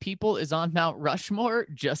how many people is on Mount Rushmore?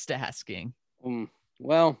 Just asking."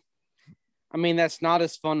 Well, I mean, that's not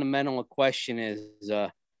as fundamental a question as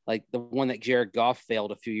like the one that Jared Goff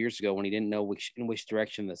failed a few years ago when he didn't know in which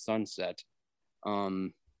direction the sun set.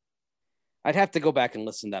 I'd have to go back and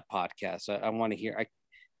listen to that podcast. I want to hear.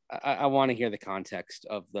 I want to hear the context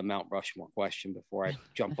of the Mount Rushmore question before I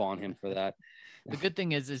jump on him for that. The good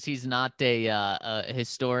thing is he's not a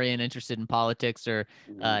historian interested in politics, or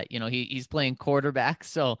he's playing quarterback,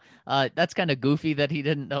 so that's kind of goofy that he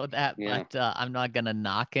didn't know that. Yeah. But I'm not gonna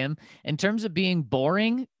knock him. In terms of being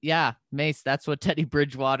boring, yeah, Mace, that's what Teddy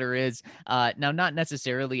Bridgewater is. Now, not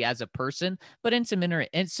necessarily as a person, but in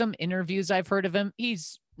some interviews I've heard of him,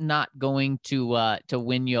 he's not going to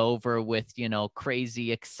win you over with,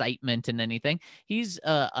 crazy excitement and anything. He's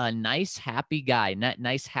a nice, happy guy,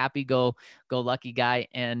 nice, happy go lucky guy.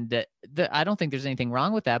 And I don't think there's anything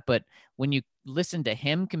wrong with that. But when you listen to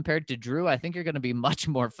him compared to Drew, I think you're going to be much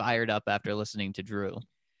more fired up after listening to Drew.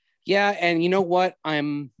 Yeah. And you know what?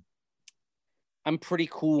 I'm pretty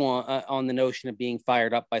cool on the notion of being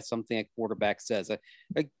fired up by something a quarterback says.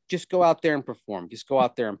 I just go out there and perform. Just go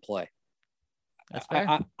out there and play. That's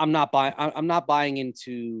fair. I'm not buying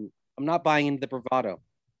into the bravado.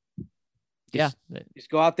 Just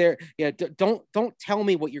go out there. Yeah. Don't tell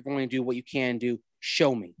me what you're going to do, what you can do.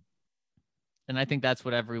 Show me. And I think that's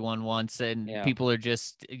what everyone wants. And people are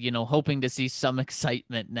just, hoping to see some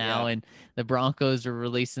excitement now. Yeah. And the Broncos are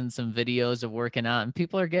releasing some videos of working out, and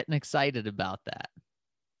people are getting excited about that.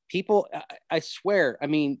 People, I swear, I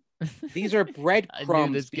mean, these are I knew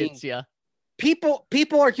breadcrumbs this being gets you.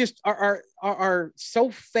 people are just are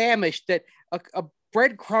so famished that a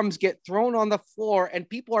breadcrumbs get thrown on the floor and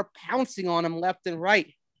people are pouncing on them left and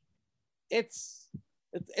right. It's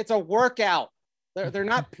a workout. They're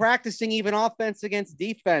not practicing even offense against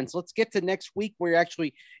defense. Let's get to next week where you're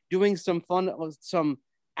actually doing some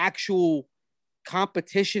actual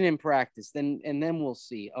competition in practice. Then we'll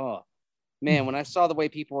see. Oh man, when I saw the way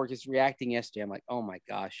people were just reacting yesterday, I'm like, oh my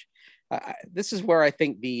gosh. This is where I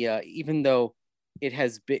think even though it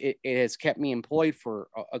has kept me employed for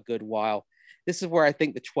a good while, this is where I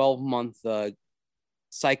think the 12-month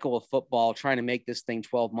cycle of football, trying to make this thing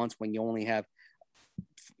 12 months when you only have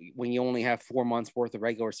 4 months worth of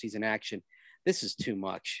regular season action. This is too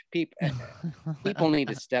much. People need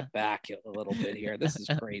to step back a little bit here. This is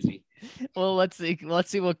crazy. Well, let's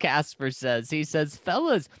see what Casper says. He says,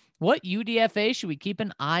 fellas, what UDFA should we keep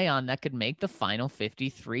an eye on that could make the final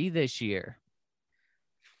 53 this year?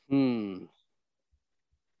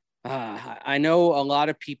 I know a lot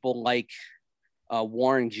of people like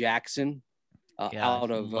Warren Jackson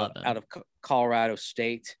out of Colorado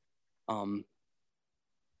State. And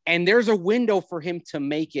there's a window for him to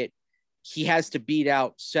make it. He has to beat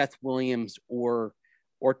out Seth Williams or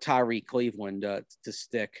Tyree Cleveland to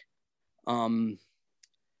stick. I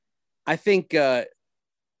think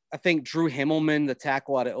Drew Himmelman, the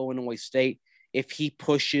tackle out of Illinois State, if he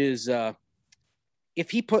pushes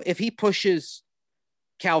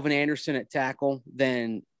Calvin Anderson at tackle,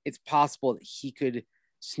 then it's possible that he could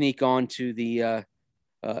sneak onto the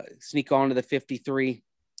 53.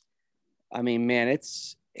 I mean, man,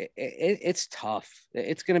 it's tough.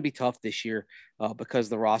 It's going to be tough this year because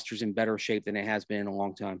the roster's in better shape than it has been in a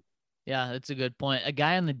long time. Yeah, that's a good point. A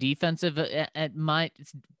guy on the defensive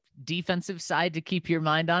defensive side to keep your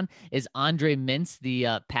mind on is Andre Mintz,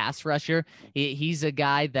 the pass rusher. He's a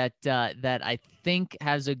guy that I think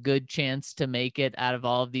has a good chance to make it out of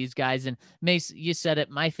all of these guys. And Mace, you said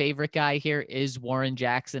it. My favorite guy here is Warren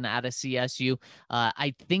Jackson out of CSU.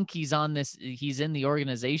 I think he's in the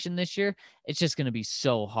organization this year. It's just going to be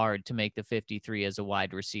so hard to make the 53 as a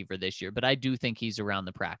wide receiver this year, but I do think he's around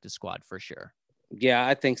the practice squad for sure. Yeah,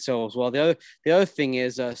 I think so as well. The other thing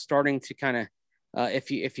is starting to kind of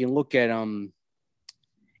if you look at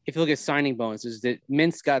signing bonuses, that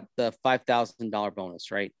Mintz got the $5,000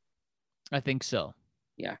 bonus, right? I think so.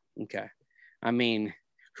 Yeah. Okay. I mean,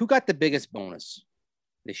 who got the biggest bonus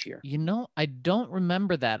this year? I don't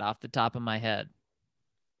remember that off the top of my head.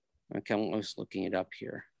 Okay, I'm just looking it up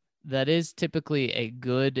here. That is typically a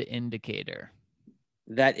good indicator.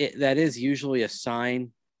 That is usually a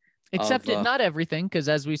sign. Except not everything, because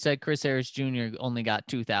as we said, Chris Harris Jr. only got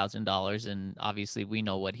 $2,000, and obviously we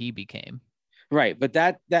know what he became. Right, but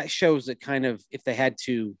that shows that kind of if they had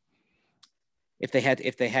to get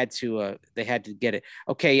it.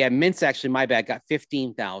 Okay, yeah, Mintz actually, my bad, got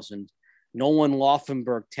 15,000. Nolan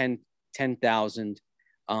Laufenberg 10,000.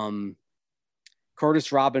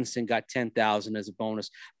 Curtis Robinson got 10,000 as a bonus.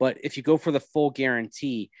 But if you go for the full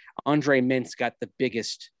guarantee, Andre Mintz got the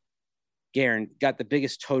biggest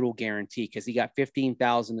total guarantee because he got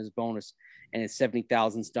 15,000 as bonus and it's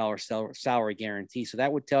 $70,000 salary guarantee. So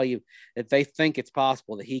that would tell you that they think it's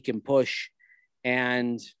possible that he can push,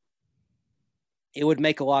 and it would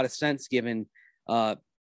make a lot of sense given that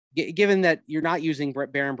you're not using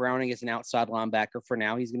Baron Browning as an outside linebacker for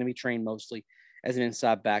now. He's going to be trained mostly as an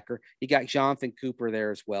inside backer. You got Jonathan Cooper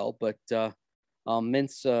there as well, but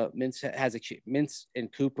Mintz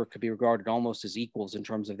and Cooper could be regarded almost as equals in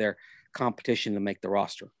terms of their competition to make the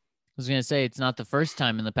roster. I was going to say, it's not the first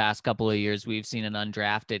time in the past couple of years we've seen an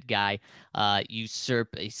undrafted guy usurp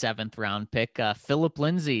a 7th round pick. Philip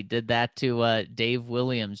Lindsay did that to Dave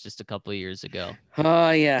Williams just a couple of years ago. Oh,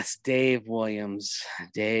 yes, Dave Williams.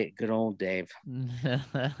 Good old Dave.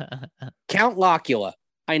 Count Locula.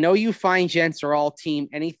 I know you fine gents are all team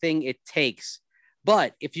anything it takes,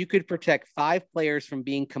 but if you could protect 5 players from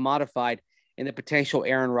being commodified in the potential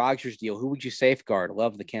Aaron Rodgers deal, who would you safeguard?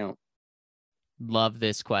 Love the count. Love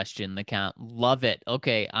this question, the count. Love it.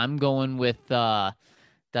 Okay, I'm going with I'm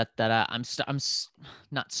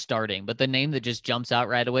not starting, but the name that just jumps out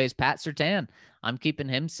right away is Pat Surtain. I'm keeping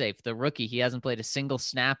him safe. The rookie, he hasn't played a single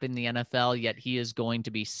snap in the NFL yet. He is going to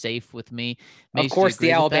be safe with me. Of course,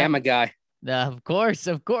 the Alabama guy. Of course.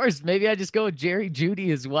 Maybe I just go with Jerry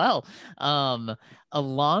Jeudy as well.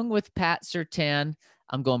 Along with Pat Surtain,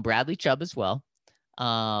 I'm going Bradley Chubb as well.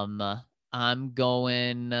 I'm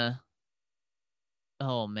going.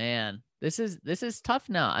 Oh man, this is tough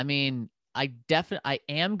now. I mean, I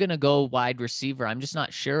am gonna go wide receiver. I'm just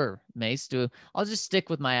not sure, Mace. I'll just stick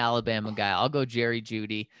with my Alabama guy. I'll go Jerry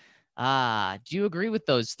Jeudy. Do you agree with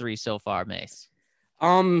those three so far, Mace?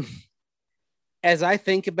 As I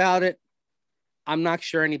think about it, I'm not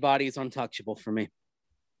sure anybody is untouchable for me.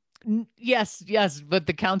 Yes, but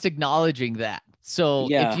the count's acknowledging that. So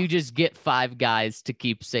if Yeah. you just get 5 guys to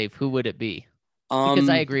keep safe, who would it be? Because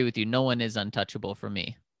I agree with you. No one is untouchable for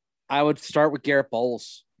me. I would start with Garrett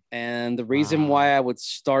Bowles. And the reason why I would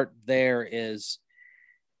start there is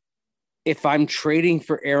if I'm trading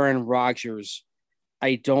for Aaron Rodgers,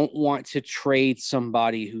 I don't want to trade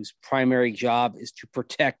somebody whose primary job is to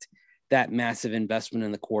protect that massive investment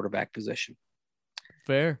in the quarterback position.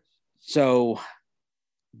 Fair. So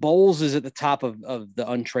Bowles is at the top of the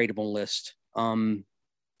untradeable list. I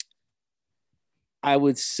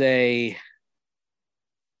would say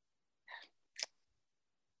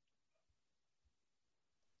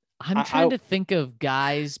I'm trying to think of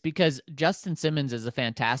guys because Justin Simmons is a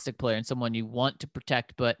fantastic player and someone you want to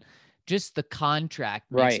protect, but just the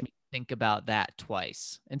contract makes me think about that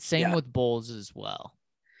twice. And same with Bowles as well.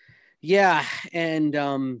 Yeah, and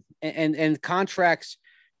contracts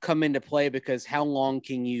come into play because how long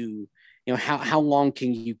can you long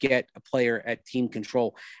can you get a player at team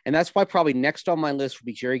control? And that's why probably next on my list would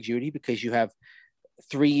be Jerry Jeudy, because you have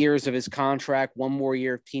 3 years of his contract, 1 more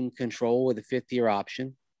year of team control with a 5th-year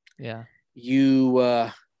option. Yeah.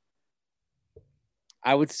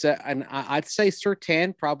 I would say, and I'd say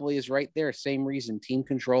Surtain probably is right there. Same reason, team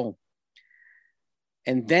control.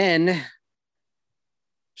 And then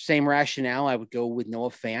same rationale, I would go with Noah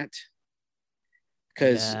Fant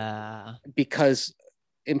because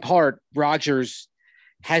in part Rodgers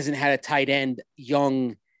hasn't had a tight end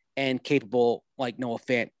young and capable like Noah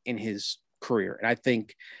Fant in his career. And I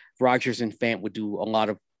think Rodgers and Fant would do a lot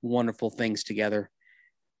of wonderful things together.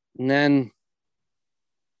 And then,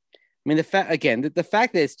 I mean, the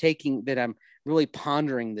fact that it's taking that I'm really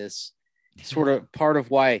pondering this sort of part of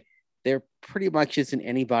why there pretty much isn't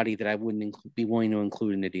anybody that I wouldn't be willing to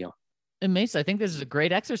include in the deal. And Mace, I think this is a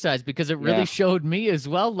great exercise because it really showed me as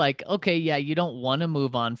well, like, okay, yeah, you don't want to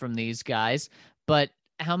move on from these guys, but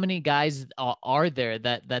how many guys are there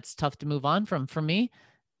that's tough to move on from? For me,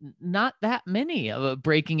 not that many.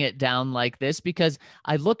 Breaking it down like this, because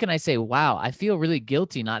I look and I say, wow, I feel really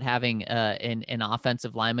guilty not having an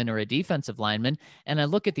offensive lineman or a defensive lineman. And I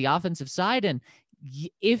look at the offensive side, and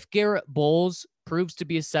if Garrett Bowles proves to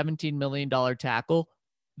be a $17 million tackle,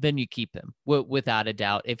 then you keep him without a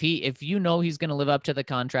doubt. If you know he's going to live up to the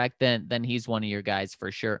contract, then he's one of your guys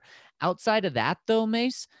for sure. Outside of that, though,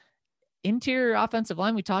 Mace, interior offensive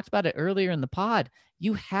line, we talked about it earlier in the pod.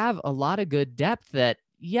 You have a lot of good depth that,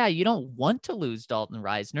 yeah, you don't want to lose Dalton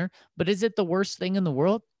Risner, but is it the worst thing in the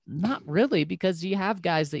world? Not really, because you have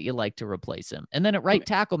guys that you like to replace him. And then at right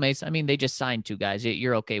tackle, Mace, I mean, they just signed 2 guys.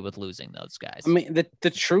 You're okay with losing those guys. I mean, the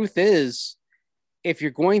truth is, if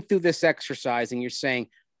you're going through this exercise and you're saying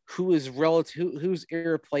who's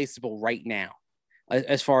irreplaceable right now,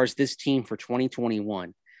 as far as this team for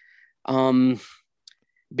 2021,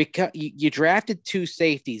 because you drafted 2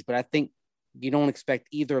 safeties, but I think you don't expect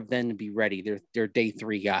either of them to be ready. They're day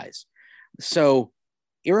 3 guys. So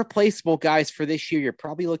irreplaceable guys for this year, you're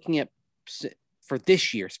probably looking at, for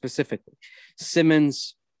this year specifically,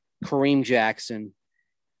 Simmons, Kareem Jackson,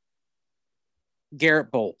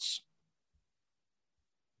 Garrett Bowles.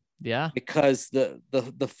 Yeah. Because the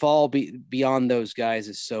fall beyond those guys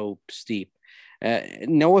is so steep.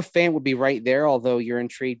 Noah Fant would be right there, although you're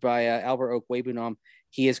intrigued by Albert Okwuegbunam.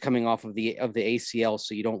 He is coming off of the ACL,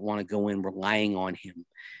 so you don't want to go in relying on him.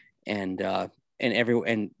 And the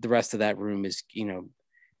rest of that room is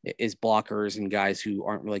blockers and guys who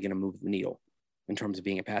aren't really going to move the needle in terms of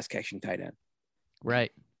being a pass catching tight end.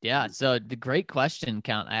 Right. Yeah. So the great question,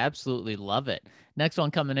 Count. I absolutely love it. Next one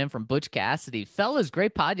coming in from Butch Cassidy. Fellas,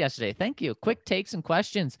 great pod yesterday. Thank you. Quick takes and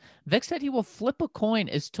questions. Vic said he will flip a coin.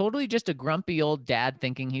 Is totally just a grumpy old dad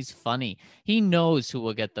thinking he's funny. He knows who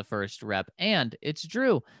will get the first rep, and it's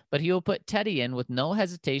Drew, but he will put Teddy in with no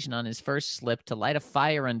hesitation on his first slip to light a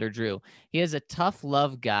fire under Drew. He is a tough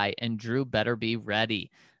love guy, and Drew better be ready.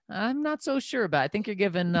 I'm not so sure, but I think you're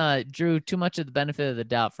giving Drew too much of the benefit of the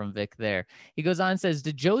doubt from Vic there. He goes on and says,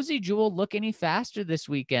 did Josey Jewell look any faster this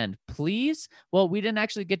weekend? Please? Well, we didn't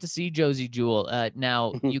actually get to see Josey Jewell.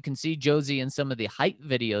 Now, you can see Josey in some of the height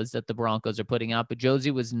videos that the Broncos are putting out, but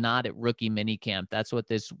Josey was not at rookie minicamp. That's what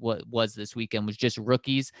this was this weekend, was just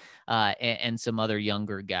rookies and some other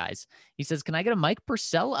younger guys. He says, can I get a Mike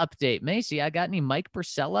Purcell update? Macy, I got any Mike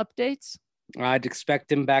Purcell updates? I'd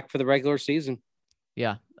expect him back for the regular season.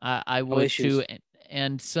 Yeah, I would too.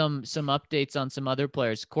 and some updates on some other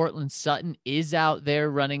players. Cortland Sutton is out there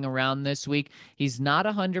running around this week. He's not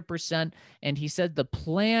 100%, and he said the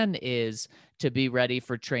plan is to be ready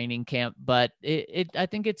for training camp, but I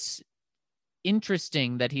think it's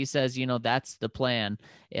interesting that he says, that's the plan.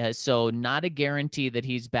 So not a guarantee that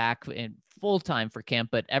he's back in full time for camp,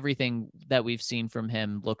 but everything that we've seen from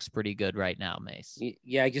him looks pretty good right now, Mace.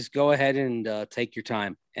 Yeah, just go ahead and take your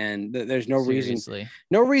time. And there's no Seriously.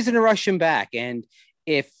 reason to rush him back. And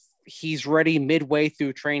if he's ready midway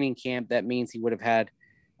through training camp, that means he would have had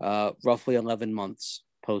roughly 11 months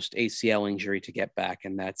post ACL injury to get back.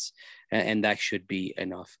 And that should be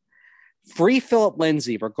enough. Free Philip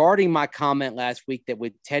Lindsay, regarding my comment last week that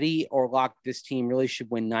with Teddy or Locke, this team really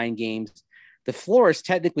should win 9 games. The floor is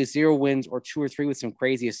technically 0 wins or 2 or 3 with some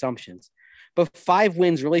crazy assumptions, but 5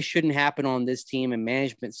 wins really shouldn't happen on this team, and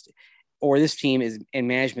management and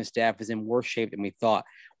management staff is in worse shape than we thought.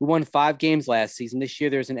 We won 5 games last season. This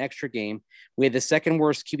year, there's an extra game. We had the second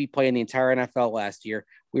worst QB play in the entire NFL last year.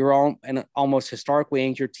 We were an almost historically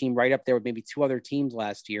injured team, right up there with maybe 2 other teams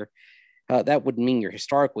last year. That wouldn't mean you're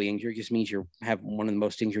historically injured. It just means you have one of the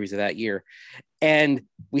most injuries of that year. And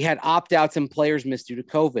we had opt-outs and players missed due to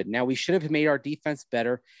COVID. Now, we should have made our defense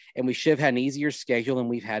better, and we should have had an easier schedule than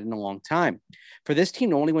we've had in a long time. For this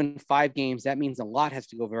team to only win 5 games, that means a lot has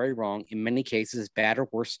to go very wrong. In many cases, it's bad or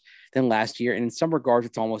worse than last year. And in some regards,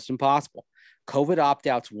 it's almost impossible. COVID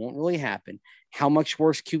opt-outs won't really happen. How much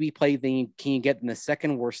worse QB play can you get than the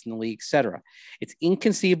second worst in the league, et cetera? It's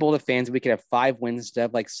inconceivable to fans that we could have 5 wins instead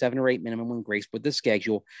of like 7 or 8 minimum when graced with the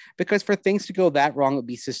schedule, because for things to go that wrong, it would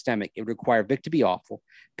be systemic. It would require Vic to be awful,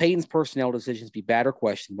 Peyton's personnel decisions be bad or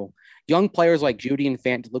questionable, young players like Judy and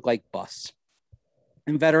Fant to look like busts,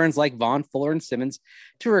 and veterans like Vaughn, Fuller, and Simmons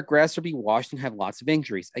to regress or be washed and have lots of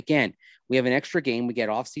injuries. Again, we have an extra game. We get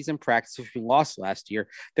off-season practice, which we lost last year.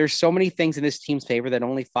 There's so many things in this team's favor that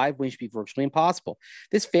only 5 wins should be virtually impossible.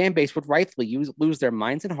 This fan base would rightfully lose their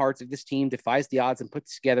minds and hearts if this team defies the odds and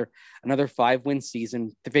puts together another 5-win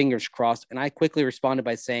season, the fingers crossed. And I quickly responded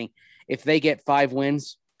by saying, if they get 5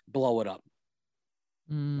 wins, blow it up.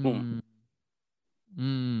 Boom.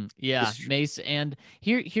 Yeah, Mace. And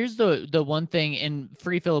here's the one thing in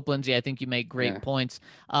Free Philip Lindsay, I think you make great points.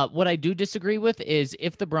 What I do disagree with is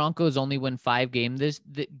if the Broncos only win 5 games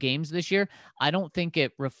this year, I don't think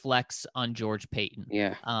it reflects on George Paton.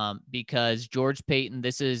 Yeah. Because George Paton,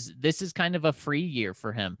 this is kind of a free year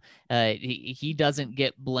for him. He doesn't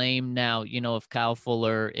get blamed now. If Kyle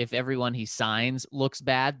Fuller, if everyone he signs looks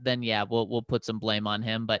bad, then yeah, we'll put some blame on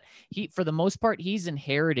him. But for the most part, he's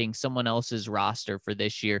inheriting someone else's roster for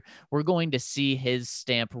this year. We're going to see his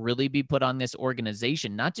stamp really be put on this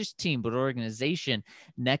organization, not just team, but organization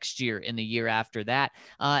next year and the year after that.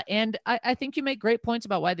 And I think you make great points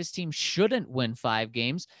about why this team shouldn't win 5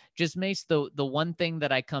 games. Just Mace, the one thing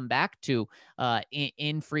that I come back to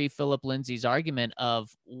in Free Philip Lindsay's argument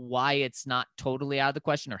of why it's not totally out of the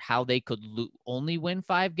question or how they could only win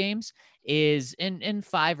 5 games is in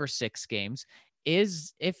 5 or 6 games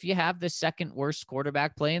is if you have the second worst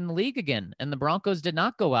quarterback play in the league again. And the Broncos did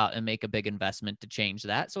not go out and make a big investment to change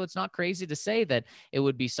that. So it's not crazy to say that it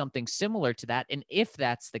would be something similar to that. And if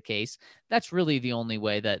that's the case, that's really the only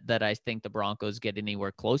way that I think the Broncos get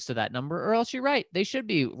anywhere close to that number, or else you're right. They should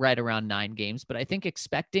be right around 9 games. But I think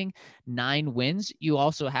expecting 9 wins, you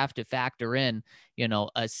also have to factor in,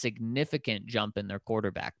 a significant jump in their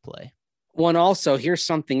quarterback play. Well, and also here's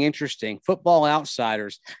something interesting. Football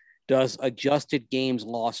Outsiders does adjusted games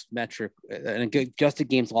lost metric,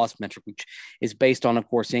 which is based on, of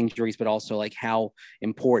course, injuries, but also like how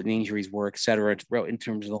important injuries were, et cetera, in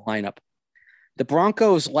terms of the lineup. The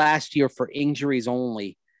Broncos last year for injuries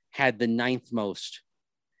only had the 9th most,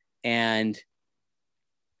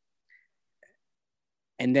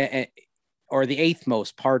 or the 8th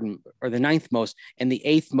most, or the 9th most, and the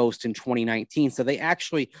 8th most in 2019. So they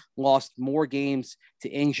actually lost more games to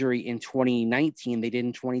injury in 2019 they did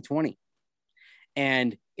in 2020.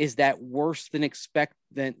 And is that worse than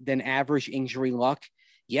than average injury luck?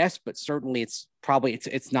 Yes, but certainly it's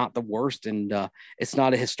not the worst, and it's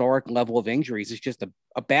not a historic level of injuries. It's just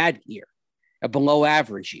a bad year, a below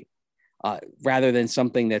average year, rather than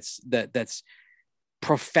something that's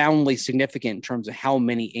profoundly significant in terms of how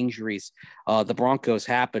many injuries the Broncos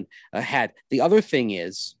had. The other thing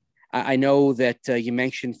is, I know that you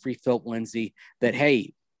mentioned Free Philip Lindsay, that,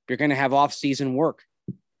 hey, you're going to have off-season work.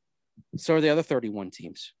 So are the other 31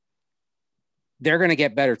 teams. They're going to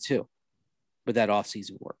get better too with that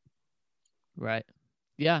off-season work. Right.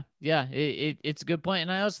 Yeah, it's a good point.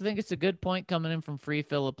 And I also think it's a good point coming in from Free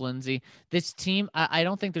Philip Lindsay. This team, I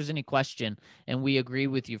don't think there's any question, and we agree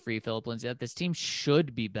with you, Free Philip Lindsay, that this team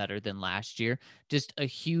should be better than last year. Just a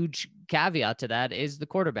huge caveat to that is the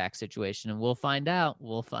quarterback situation, and we'll find out.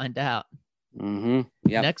 We'll find out. Mm-hmm.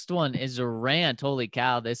 Yep. Next one is a rant. Holy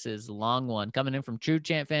cow, this is a long one. Coming in from True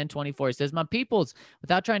Chant Fan 24. He says, my peoples,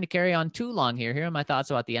 without trying to carry on too long here are my thoughts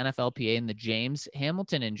about the NFLPA and the James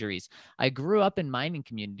Hamilton injuries. I grew up in mining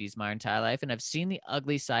communities my entire life, and I've seen the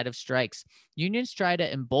ugly side of strikes. Unions try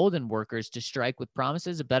to embolden workers to strike with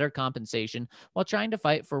promises of better compensation while trying to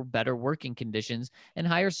fight for better working conditions and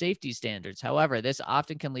higher safety standards. However, this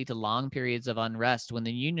often can lead to long periods of unrest when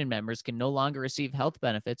the union members can no longer receive health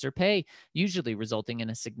benefits or pay, usually resulting in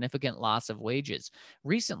a significant loss of wages.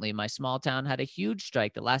 Recently, my small town had a huge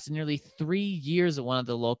strike that lasted nearly 3 years at one of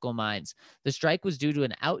the local mines. The strike was due to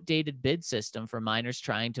an outdated bid system for miners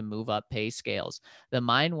trying to move up pay scales. The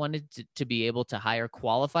mine wanted to be able to hire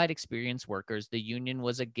qualified, experienced workers. The union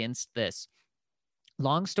was against this.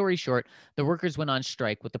 Long story short, the workers went on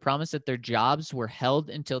strike with the promise that their jobs were held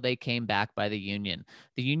until they came back by the union.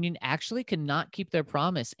 The union actually could not keep their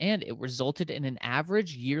promise, and it resulted in an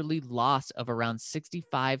average yearly loss of around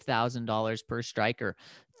 $65,000 per striker.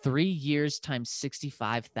 3 years times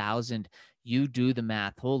 65,000. You do the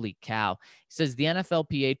math. Holy cow. He says the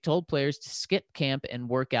NFLPA told players to skip camp and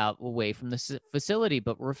work out away from the facility,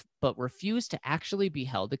 but refused to actually be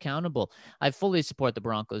held accountable. I fully support the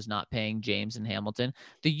Broncos not paying James and Hamilton.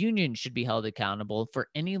 The union should be held accountable for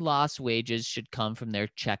any lost wages should come from their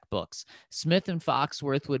checkbooks. Smith and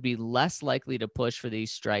Foxworth would be less likely to push for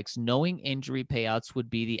these strikes, knowing injury payouts would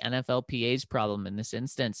be the NFLPA's problem in this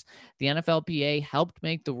instance. The NFLPA helped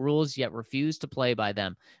make the rules yet refused to play by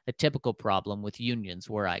them, a typical problem with unions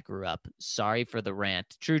where I grew up. Sorry for the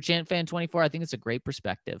rant. True Chant Fan 24, I think it's a great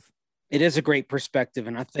perspective. It is a great perspective,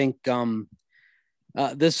 and I think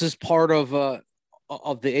this is part of the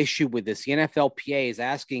issue with this. The NFLPA is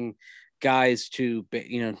asking guys to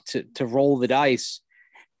roll the dice.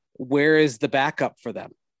 Where is the backup for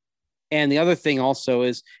them? And the other thing also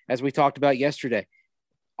is, as we talked about yesterday,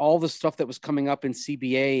 all the stuff that was coming up in the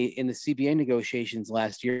CBA negotiations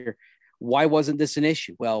last year. Why wasn't this an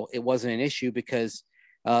issue? Well, it wasn't an issue because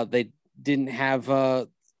they didn't have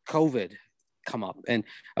COVID come up. And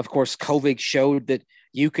of course, COVID showed that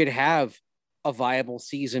you could have a viable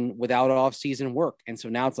season without off-season work. And so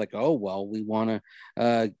now it's like, oh, well, we want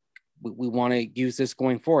to use this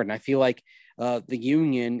going forward. And I feel like the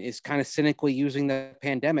union is kind of cynically using the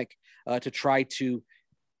pandemic to try to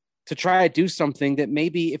do something that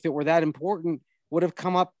maybe if it were that important would have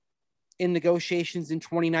come up in negotiations in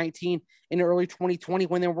 2019 and early 2020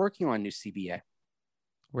 when they're working on new CBA.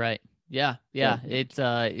 Right. Yeah. It's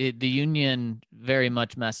the union very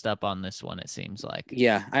much messed up on this one, it seems like.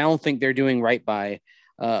 Yeah, I don't think they're doing right by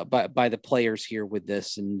the players here with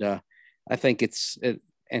this, and I think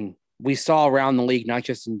and we saw around the league, not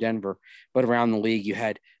just in Denver, but around the league, you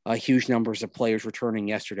had huge numbers of players returning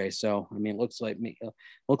yesterday. So I mean, it looks like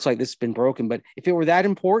this has been broken. But if it were that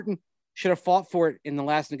important, should have fought for it in the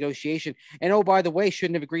last negotiation. And oh, by the way,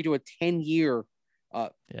 shouldn't have agreed to a 10-year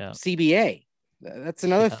CBA. That's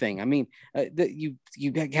another thing. I mean, you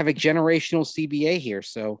have a generational CBA here,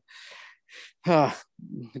 so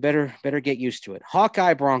better get used to it.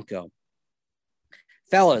 Hawkeye Bronco.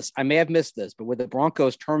 Fellas, I may have missed this, but with the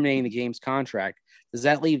Broncos terminating the James contract, does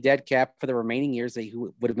that leave dead cap for the remaining years that he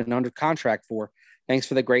would have been under contract for? Thanks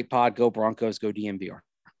for the great pod. Go Broncos, go DNVR.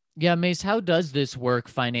 Yeah, Mace, how does this work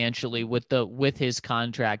financially with his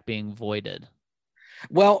contract being voided?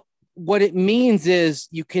 Well, what it means is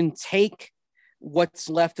you can take what's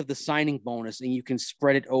left of the signing bonus and you can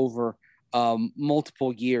spread it over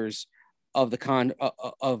multiple years of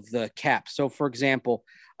the cap. So, for example,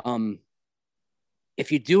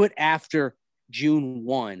 if you do it after June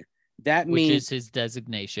 1, that means... Which is his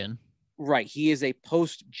designation. Right. He is a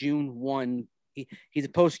post-June 1. He's a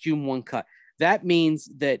post-June 1 cut. That means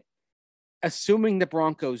that assuming the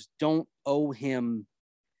Broncos don't owe him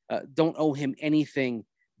anything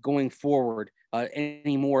going forward,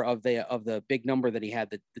 any more of the big number that he had,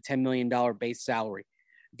 the $10 million base salary,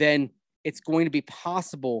 then it's going to be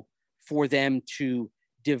possible for them to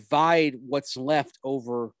divide what's left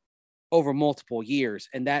over multiple years.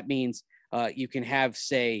 And that means you can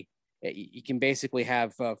basically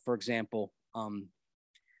have, for example,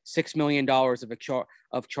 $6 million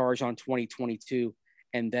of charge on 2022,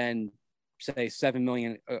 and then say $7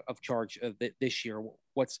 million of charge this year.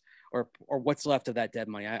 What's left of that dead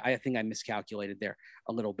money? I think I miscalculated there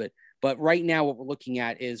a little bit, but right now what we're looking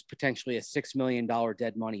at is potentially a $6 million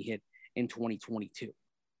dead money hit in 2022.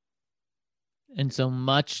 And so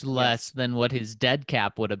much less than what his dead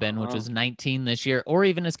cap would have been, which was 19 this year, or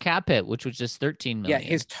even his cap hit, which was just 13 million. Yeah,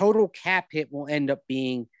 his total cap hit will end up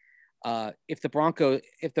being if the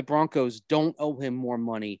Broncos don't owe him more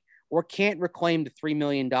money or can't reclaim the $3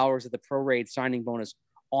 million of the prorated signing bonus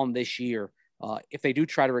on this year. If they do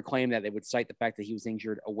try to reclaim that, they would cite the fact that he was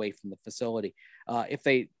injured away from the facility. If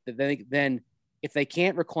they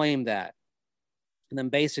can't reclaim that, and then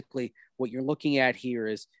basically what you're looking at here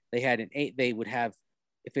is they would have,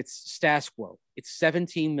 if it's status quo, it's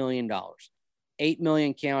 $17 million, $8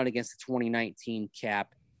 million count against the 2019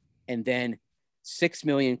 cap, and then $6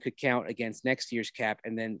 million could count against next year's cap,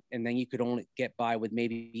 and then you could only get by with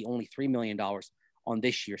maybe only $3 million on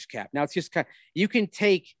this year's cap. Now it's just kind of, you can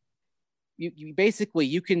take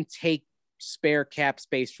spare cap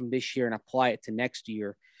space from this year and apply it to next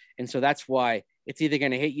year. And so that's why it's either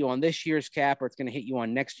going to hit you on this year's cap or it's going to hit you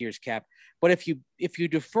on next year's cap. But if you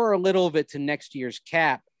defer a little of it to next year's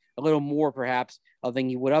cap, a little more perhaps than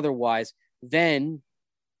you would otherwise, then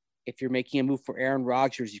if you're making a move for Aaron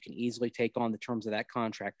Rodgers, you can easily take on the terms of that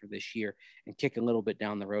contract for this year and kick a little bit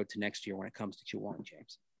down the road to next year when it comes to Ja'Wuan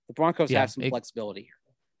James. The Broncos have some flexibility here.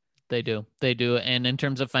 They do. And in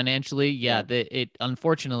terms of financially,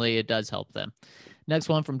 unfortunately, it does help them. Next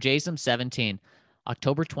one from Jason 17,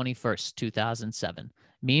 October 21st, 2007.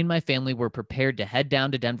 Me and my family were prepared to head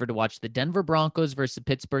down to Denver to watch the Denver Broncos versus the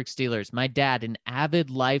Pittsburgh Steelers. My dad, an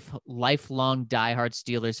avid lifelong diehard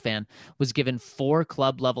Steelers fan, was given 4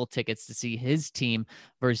 club-level tickets to see his team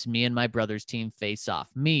versus me and my brother's team face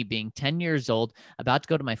off. Me, being 10 years old, about to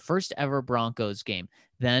go to my first ever Broncos game.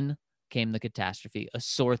 Then came the catastrophe. A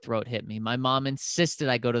sore throat hit me. My mom insisted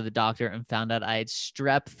I go to the doctor and found out I had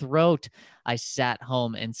strep throat. I sat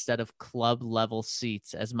home instead of club level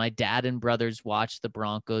seats as my dad and brothers watched the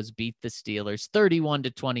Broncos beat the Steelers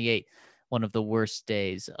 31-28. One of the worst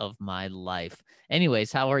days of my life.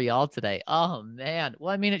 Anyways, how are y'all today? Oh man.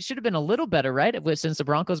 Well, I mean, it should have been a little better, right? Since the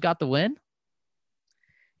Broncos got the win.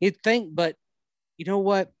 You'd think, but you know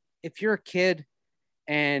what? If you're a kid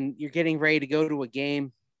and you're getting ready to go to a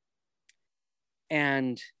game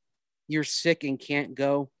and you're sick and can't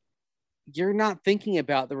go, you're not thinking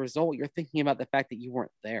about the result. You're thinking about the fact that you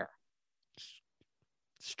weren't there.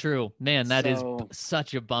 It's true, man. That is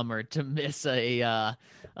such a bummer to miss a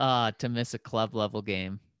club level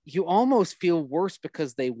game. You almost feel worse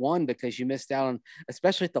because they won, because you missed out on,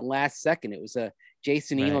 especially at the last second. It was a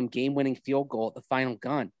Jason Elam game-winning field goal at the final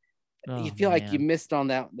gun. You feel like you missed on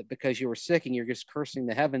that because you were sick and you're just cursing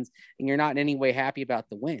the heavens and you're not in any way happy about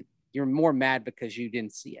the win. You're more mad because you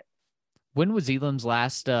didn't see it. When was Elam's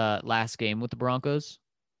last game with the Broncos?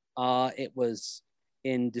 It was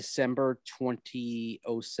in December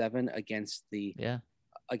 2007 against the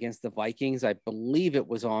Vikings. I believe it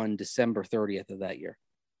was on December 30th of that year.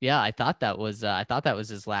 Yeah, I thought that was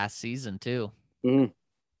his last season too. Mm-hmm.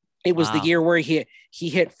 It was the year where he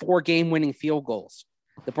hit 4 game-winning field goals.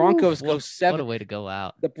 The Broncos go 7. What a way to go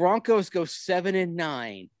out. The Broncos go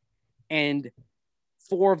 7-9, and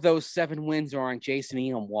 4 of those 7 wins are on Jason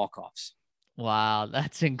Elam walk-offs. Wow,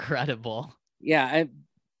 that's incredible. Yeah, and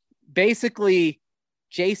basically,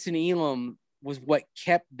 Jason Elam was what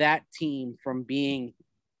kept that team from being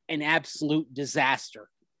an absolute disaster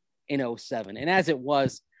in 2007. And as it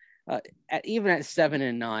was, even at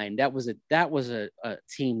 7-9, that was a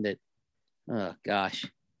team that, oh gosh,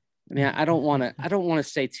 I mean, I don't want to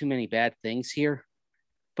say too many bad things here,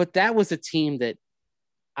 but that was a team that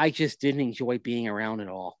I just didn't enjoy being around at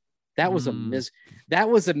all. That was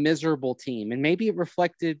a miserable team, and maybe it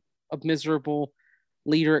reflected a miserable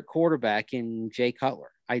leader at quarterback in Jay Cutler.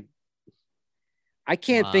 I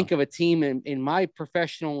can't think of a team in my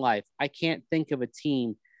professional life. I can't think of a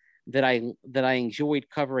team that I enjoyed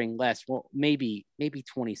covering less. Well, maybe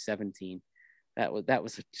 2017. That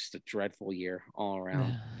was just a dreadful year all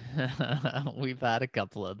around. We've had a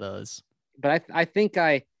couple of those, but I think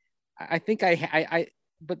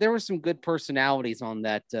but there were some good personalities on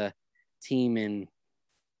that team in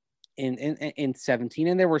 17,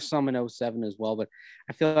 and there were some in 2007 as well. But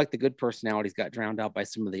I feel like the good personalities got drowned out by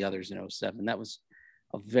some of the others in 2007. That was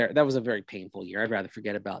a very painful year. I'd rather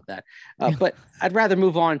forget about that. But I'd rather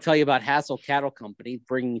move on and tell you about Hassel Cattle Company,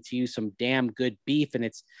 bringing to you some damn good beef, and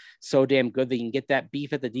it's so damn good that you can get that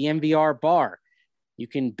beef at the DMVR bar. You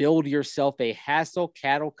can build yourself a Hassel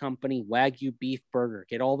Cattle Company Wagyu beef burger.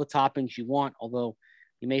 Get all the toppings you want, although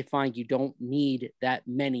you may find you don't need that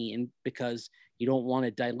many, and because you don't want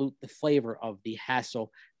to dilute the flavor of the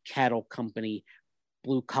Hassel Cattle Company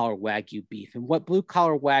blue collar Wagyu beef. And what blue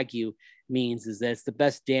collar Wagyu means is that it's the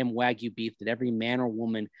best damn Wagyu beef that every man or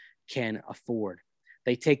woman can afford.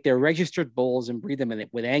 They take their registered bulls and breed them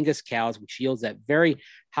with Angus cows, which yields that very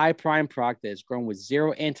high prime product that is grown with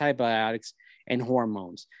zero antibiotics and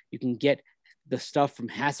hormones. You can get the stuff from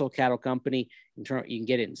Hassel Cattle Company. You can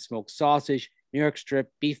get it in smoked sausage, New York strip,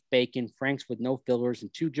 beef bacon, Frank's with no fillers,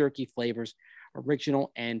 and 2 jerky flavors,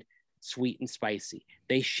 original and sweet and spicy.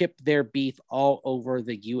 They ship their beef all over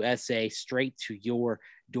the USA straight to your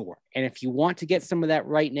door. And if you want to get some of that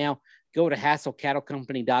right now, go to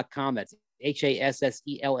HassellCattleCompany.com. That's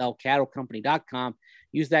HASSELL cattlecompany.com.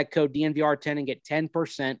 Use that code DNVR10 and get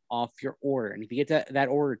 10% off your order. And if you get that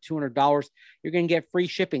order $200, you're going to get free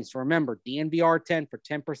shipping. So remember, DNVR10 for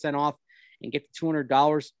 10% off and get the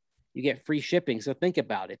 $200, you get free shipping. So think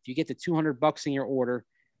about it. If you get the $200 in your order,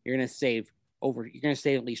 you're going to save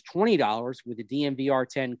at least $20 with the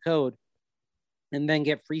DNVR10 code and then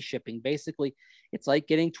get free shipping. Basically, it's like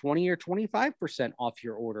getting 20 or 25% off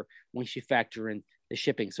your order once you factor in the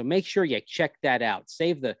shipping. So make sure you check that out.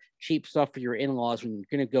 Save the cheap stuff for your in-laws when you're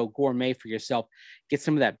going to go gourmet for yourself. Get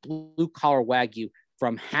some of that blue collar Wagyu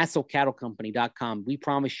from HassellCattleCompany.com. We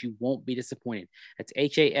promise you won't be disappointed. That's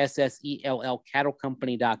HASSELL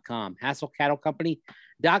cattlecompany.com.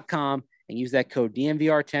 HassellCattleCompany.com, and use that code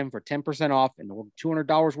DNVR10 for 10% off and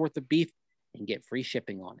 $200 worth of beef and get free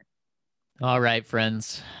shipping on it. All right,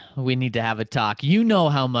 friends, we need to have a talk. You know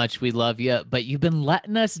how much we love you, but you've been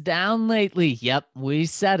letting us down lately. Yep, we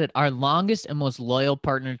said it. Our longest and most loyal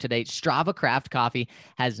partner to date, Strava Craft Coffee,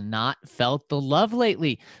 has not felt the love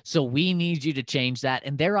lately. So we need you to change that.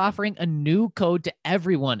 And they're offering a new code to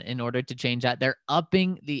everyone in order to change that. They're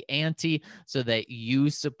upping the ante so that you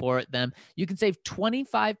support them. You can save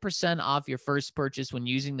 25% off your first purchase when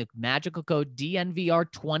using the magical code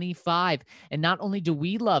DNVR25. And not only do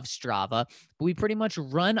we love Strava, we pretty much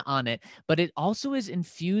run on it, but it also is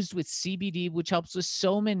infused with CBD, which helps with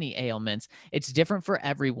so many ailments. It's different for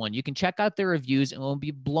everyone. You can check out their reviews and we'll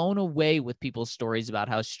be blown away with people's stories about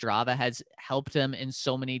how Strava has helped them in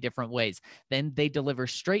so many different ways. Then they deliver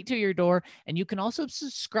straight to your door, and you can also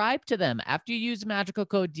subscribe to them. After you use the magical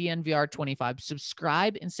code DNVR25,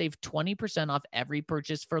 subscribe and save 20% off every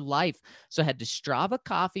purchase for life. So head to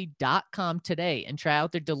StravaCoffee.com today and try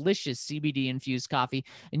out their delicious CBD-infused coffee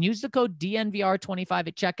and use the code DNVR25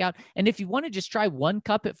 at checkout. And if you want to just try one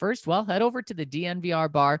cup at first, well, head over to the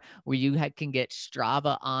DNVR bar where you can get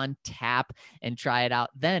Strava on tap and try it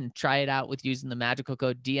out. Then try it out with using the magical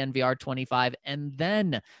code DNVR25, and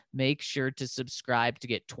then make sure to subscribe to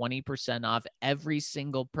get 20% off every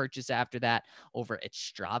single purchase after that over at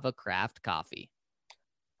Strava Craft Coffee.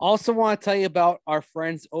 Also want to tell you about our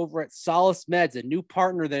friends over at Solace Meds, a new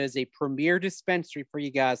partner that is a premier dispensary for you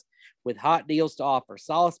guys with hot deals to offer.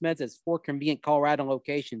 Solace Meds has 4 convenient Colorado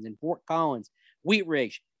locations in Fort Collins, Wheat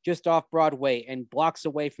Ridge, just off Broadway, and blocks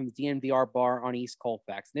away from the DNVR bar on East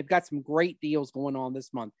Colfax. And they've got some great deals going on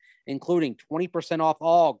this month, including 20% off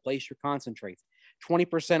all Glacier concentrates,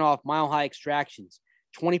 20% off Mile High extractions,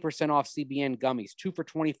 20% off CBN gummies, 2 for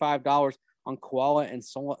 $25 on Koala and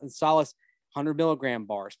Solace 100 milligram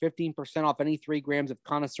bars, 15% off any 3 grams of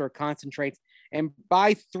Connoisseur concentrates, and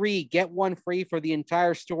buy 3, get 1 free for the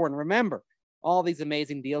entire store. And remember, all these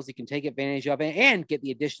amazing deals you can take advantage of and get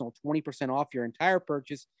the additional 20% off your entire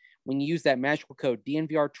purchase when you use that magical code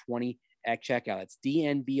DNVR20 at checkout. It's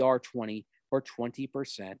DNVR20 for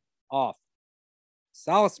 20% off.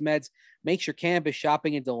 Solace Meds makes your cannabis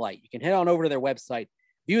shopping a delight. You can head on over to their website,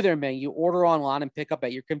 view their menu, order online, and pick up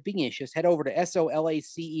at your convenience. Just head over to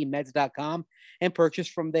SOLACEmeds.com and purchase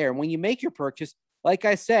from there. And when you make your purchase, like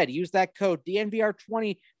I said, use that code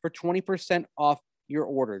DNVR20 for 20% off your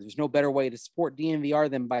order. There's no better way to support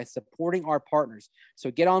DNVR than by supporting our partners.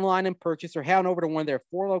 So get online and purchase, or head on over to one of their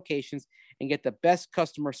 4 locations and get the best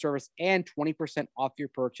customer service and 20% off your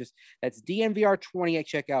purchase. That's DNVR20 at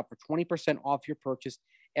checkout for 20% off your purchase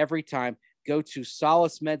every time. Go to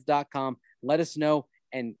solacemeds.com. Let us know.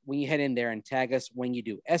 And when you head in there, and tag us when you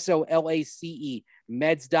do. SOLACE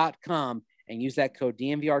meds.com, and use that code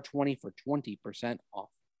DNVR20 for 20% off.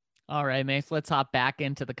 All right, Mace, let's hop back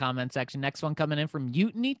into the comment section. Next one coming in from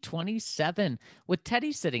Mutiny27. With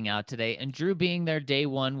Teddy sitting out today and Drew being there day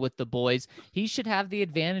one with the boys, he should have the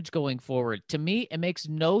advantage going forward. To me, it makes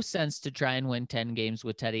no sense to try and win 10 games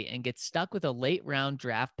with Teddy and get stuck with a late round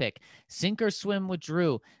draft pick. Sink or swim with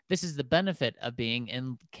Drew. This is the benefit of being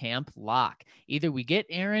in camp lock. Either we get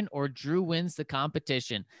Aaron or Drew wins the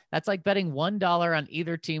competition. That's like betting $1 on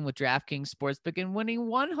either team with DraftKings Sportsbook and winning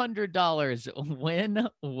 $100.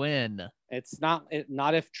 Win-win. It's not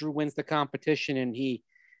if Drew wins the competition and he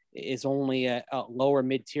is only a lower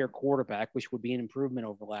mid-tier quarterback, which would be an improvement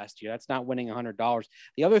over last year. That's not winning $100.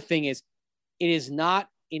 The other thing is, it is not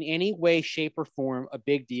in any way, shape, or form a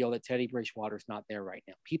big deal that Teddy Bridgewater is not there right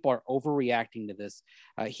now. People are overreacting to this.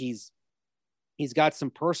 He's got some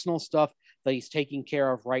personal stuff that he's taking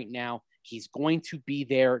care of right now. He's going to be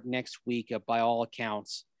there next week, by all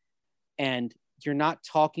accounts. And you're not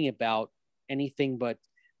talking about anything but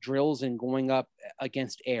drills and going up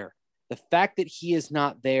against air. The fact that he is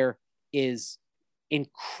not there is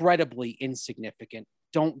incredibly insignificant.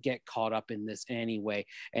 Don't get caught up in this in any way.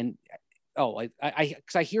 And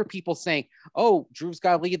I hear people saying, "Oh, Drew's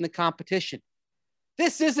got to lead in the competition."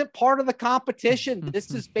 This isn't part of the competition.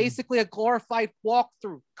 This is basically a glorified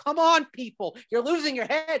walkthrough. Come on, people. You're losing your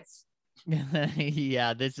heads.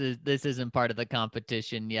 Yeah, this isn't part of the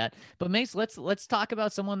competition yet. But Mace, let's talk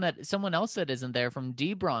about someone else that isn't there from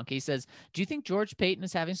D Bronk. He says, "Do you think George Paton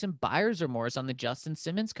is having some buyer's remorse on the Justin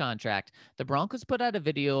Simmons contract? The Broncos put out a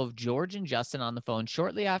video of George and Justin on the phone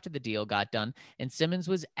shortly after the deal got done, and Simmons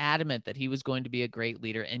was adamant that he was going to be a great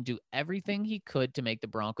leader and do everything he could to make the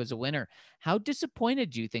Broncos a winner. How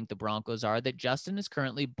disappointed do you think the Broncos are that Justin is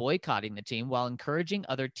currently boycotting the team while encouraging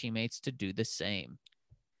other teammates to do the same?"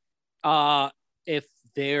 If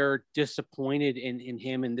they're disappointed in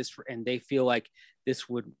him and they feel like this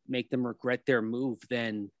would make them regret their move,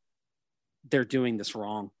 then they're doing this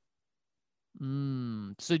wrong.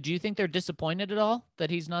 So do you think they're disappointed at all that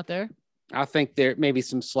he's not there? I think there may be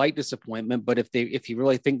some slight disappointment, but if you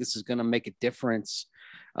really think this is going to make a difference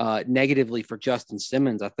negatively for Justin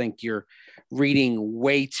Simmons, I think you're reading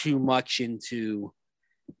way too much into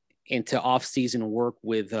off-season work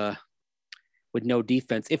with no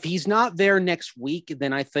defense. If he's not there next week,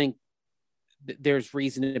 then I think there's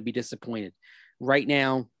reason to be disappointed. Right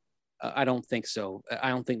now, I don't think so.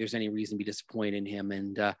 I don't think there's any reason to be disappointed in him.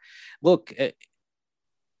 And look,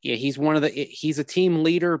 he's he's a team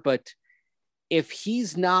leader, but if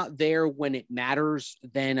he's not there when it matters,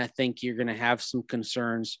 then I think you're going to have some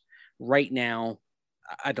concerns. Right now,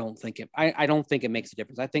 I don't think it makes a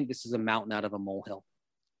difference. I think this is a mountain out of a molehill.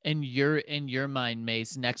 In your mind,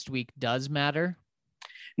 Mace, next week does matter?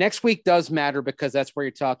 Next week does matter because that's where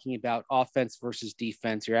you're talking about offense versus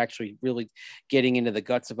defense. You're actually really getting into the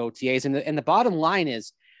guts of OTAs. And the bottom line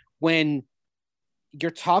is when you're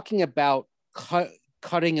talking about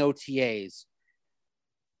cutting OTAs,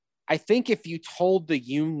 I think if you told the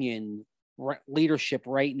union leadership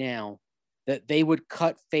right now that they would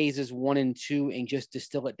cut phases 1 and 2 and just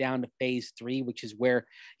distill it down to phase 3, which is where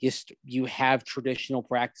you have traditional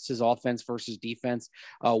practices, offense versus defense,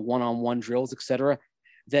 one-on-one drills, etc.,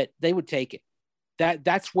 that they would take it.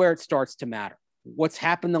 That's where it starts to matter. What's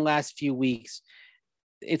happened the last few weeks,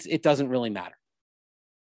 it doesn't really matter.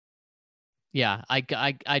 Yeah,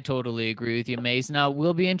 I totally agree with you, Mace. Now, it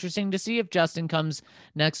will be interesting to see if Justin comes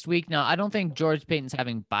next week. Now, I don't think George Paton's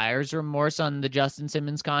having buyer's remorse on the Justin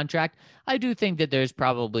Simmons contract. I do think that there's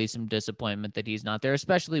probably some disappointment that he's not there,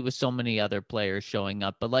 especially with so many other players showing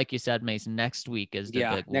up. But like you said, Mace, next week is the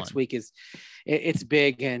big one. Next week it's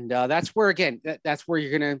big. And that's where, again, that's where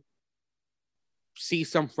you're going to see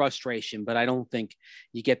some frustration. But I don't think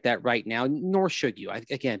you get that right now, nor should you.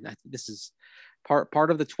 This is part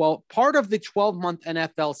of the 12-month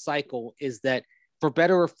NFL cycle is that for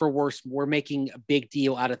better or for worse, we're making a big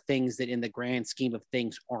deal out of things that in the grand scheme of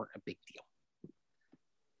things aren't a big deal.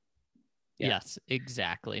 Yeah. Yes,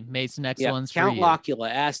 exactly. Mace, next one's Count for you. Locula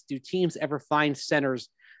asked, do teams ever find centers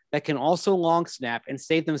that can also long snap and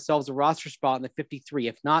save themselves a roster spot in the 53?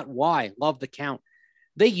 If not, why? Love the count.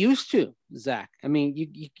 They used to, Zach. I mean,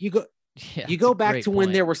 you go back to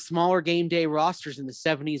when there were smaller game day rosters in the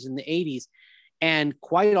 70s and the 80s. And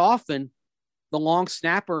quite often, the long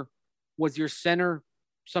snapper was your center,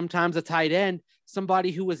 sometimes a tight end, somebody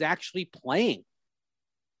who was actually playing.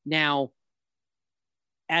 Now,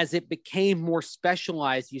 as it became more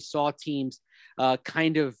specialized, you saw teams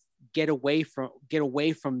kind of get away from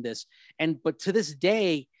this. But to this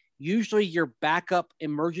day, usually your backup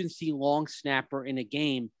emergency long snapper in a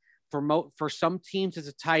game for some teams it's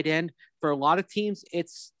a tight end. For a lot of teams,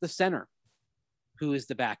 it's the center who is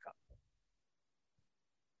the backup.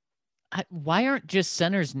 Why aren't just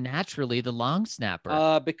centers naturally the long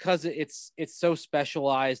snapper? Because it's so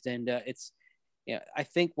specialized, and I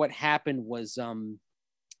think what happened was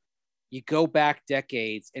you go back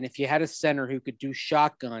decades, and if you had a center who could do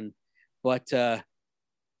shotgun, but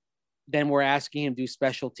then we're asking him to do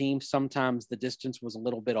special teams, sometimes the distance was a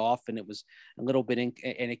little bit off, and it was a little bit and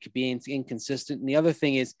it could be inconsistent. And the other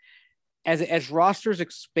thing is, as rosters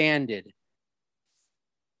expanded,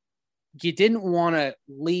 you didn't want to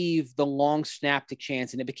leave the long snap to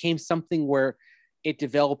chance, and it became something where it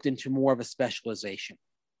developed into more of a specialization.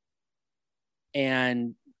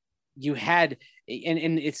 And you had,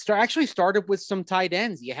 and it actually started with some tight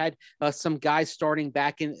ends. You had some guys starting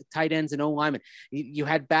back in tight ends and O linemen. You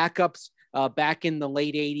had backups back in the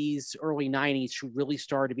late 80s, early 90s who really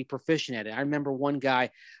started to be proficient at it. I remember one guy,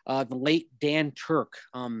 the late Dan Turk.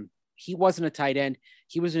 He wasn't a tight end.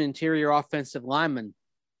 He was an interior offensive lineman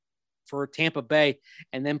for Tampa Bay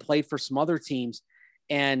and then played for some other teams.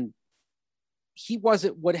 And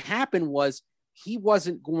what happened was he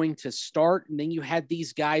wasn't going to start. And then you had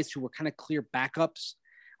these guys who were kind of clear backups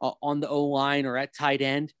on the O-line or at tight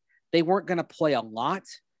end. They weren't going to play a lot,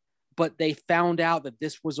 but they found out that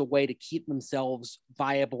this was a way to keep themselves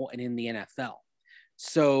viable and in the NFL.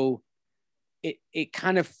 So it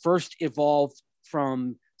kind of first evolved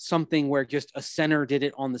from something where just a center did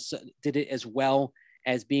it as well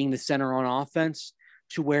as being the center on offense,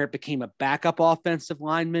 to where it became a backup offensive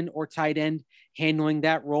lineman or tight end handling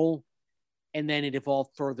that role. And then it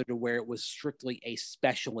evolved further to where it was strictly a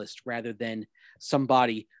specialist rather than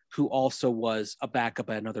somebody who also was a backup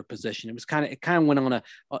at another position. It kind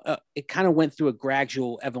of went through a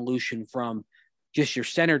gradual evolution from just your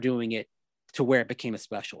center doing it to where it became a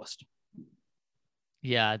specialist.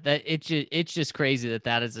 Yeah, that it's just crazy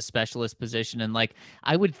that is a specialist position. And like,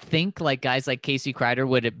 I would think like guys like Casey Kreider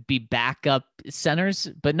would be backup centers,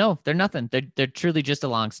 but no, they're nothing. They're truly just a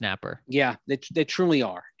long snapper. Yeah, they truly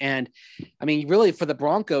are. And I mean, really for the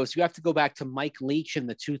Broncos, you have to go back to Mike Leach in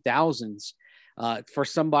the 2000s for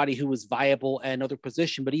somebody who was viable at another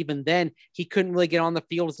position. But even then, he couldn't really get on the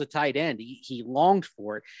field as a tight end. He longed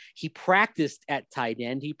for it. He practiced at tight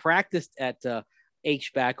end. He practiced at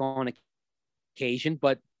H-back on occasion,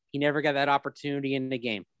 but he never got that opportunity in the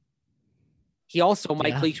game. He also,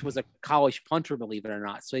 Mike Leach was a college punter, believe it or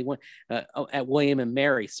not. So he went at William and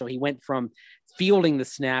Mary. So he went from fielding the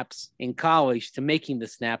snaps in college to making the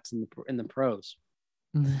snaps in the pros.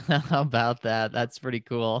 How about that? That's pretty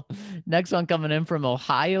cool. Next one coming in from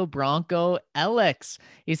Ohio Bronco Alex.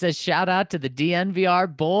 He says, shout out to the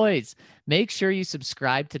DNVR boys. Make sure you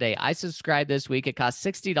subscribe today. I subscribed this week. It cost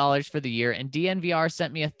 $60 for the year, and DNVR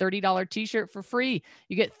sent me a $30 t-shirt for free.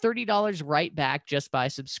 You get $30 right back just by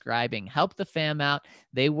subscribing. Help the fam out.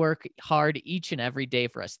 They work hard each and every day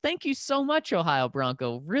for us. Thank you so much, Ohio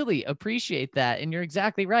Bronco. Really appreciate that. And you're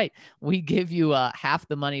exactly right. We give you half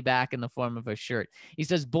the money back in the form of a shirt. He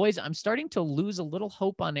says, boys, I'm starting to lose a little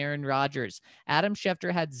hope on Aaron Rodgers. Adam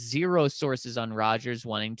Schefter had zero sources on Rodgers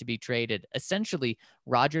wanting to be traded. Essentially,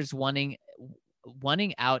 Rodgers wanting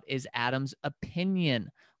out is Adam's opinion.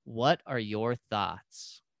 What are your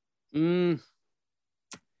thoughts?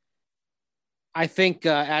 I think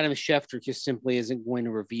Adam Schefter just simply isn't going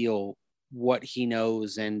to reveal what he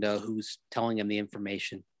knows and who's telling him the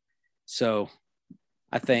information. So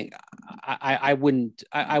I think I wouldn't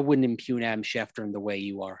impugn Adam Schefter in the way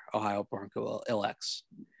you are, Ohio Bronco LX.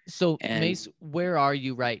 So Mace, where are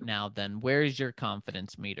you right now then? Where is your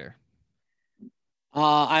confidence meter?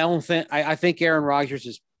 I think Aaron Rodgers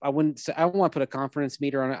is, I don't want to put a confidence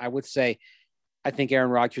meter on it. I would say, I think Aaron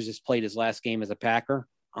Rodgers has played his last game as a Packer.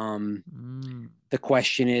 The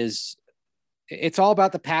question is, it's all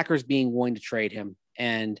about the Packers being willing to trade him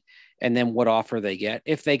and then what offer they get.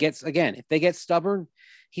 If they get stubborn,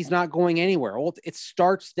 he's not going anywhere. Well, it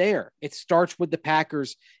starts there. It starts with the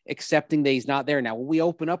Packers accepting that he's not there. Now, when we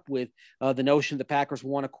open up with the notion the Packers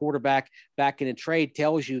want a quarterback back in a trade,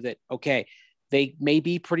 tells you that, okay, they may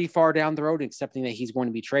be pretty far down the road accepting that he's going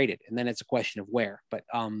to be traded. And then it's a question of where. But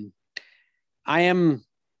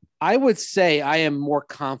I would say I am more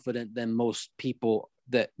confident than most people,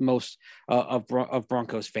 of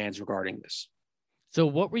Broncos fans regarding this. So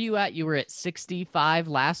what were you at? You were at 65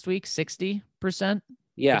 last week, 60%?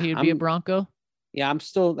 Yeah. He would be a Bronco? Yeah, I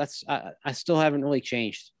still haven't really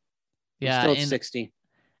changed. Yeah. I'm still at 60.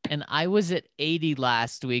 And I was at 80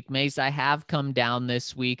 last week. Mace, I have come down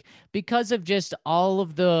this week because of just all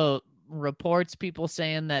of the reports, people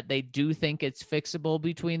saying that they do think it's fixable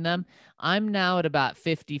between them. I'm now at about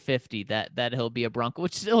 50-50 that he'll be a Bronco,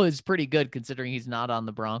 which still is pretty good considering he's not on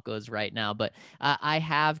the Broncos right now. But I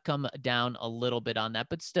have come down a little bit on that.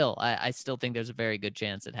 But still, I still think there's a very good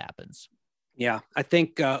chance it happens. Yeah, I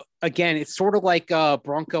think, again, it's sort of like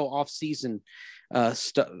Bronco offseason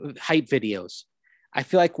hype videos. I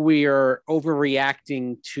feel like we are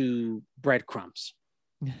overreacting to breadcrumbs.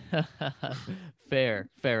 Fair.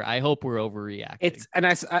 I hope we're overreacting.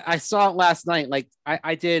 I saw it last night. Like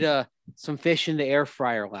I did some fish in the air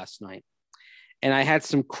fryer last night, and I had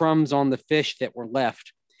some crumbs on the fish that were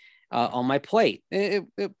left on my plate. A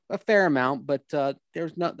fair amount, but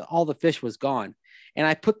there's not all the fish was gone. And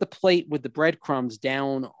I put the plate with the breadcrumbs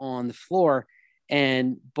down on the floor,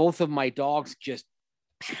 and both of my dogs just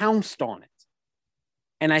pounced on it.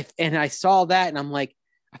 And I saw that, and I'm like,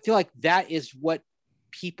 I feel like that is what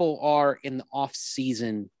people are in the off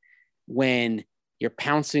season when you're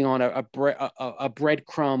pouncing on a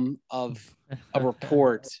breadcrumb of a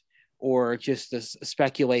report or just a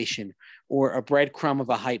speculation or a breadcrumb of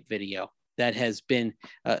a hype video that has been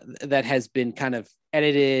kind of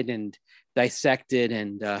edited and dissected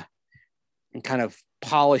and kind of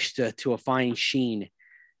polished to a fine sheen.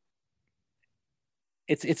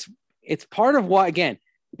 It's part of why, again,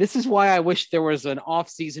 this is why I wish there was an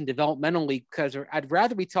off-season developmental league, because I'd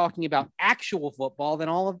rather be talking about actual football than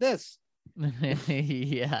all of this.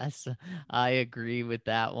 Yes, I agree with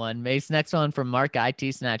that one. Mace, next one from Mark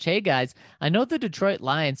IT Snatch. Hey guys, I know the Detroit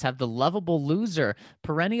Lions have the lovable loser,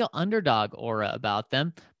 perennial underdog aura about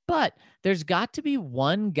them, but there's got to be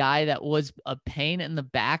one guy that was a pain in the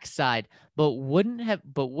backside, but would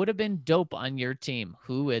have been dope on your team.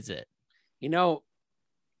 Who is it?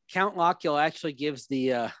 Count Lockhill actually gives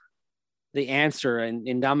the answer in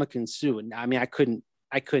Ndamukong Suh. And I mean,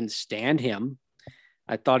 I couldn't stand him.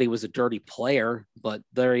 I thought he was a dirty player, but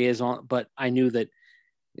there he is but I knew that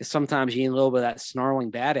sometimes you need a little bit of that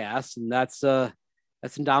snarling badass, and that's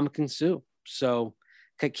Ndamukong Suh. So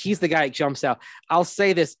he's the guy that jumps out. I'll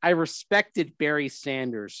say this. I respected Barry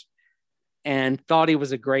Sanders and thought he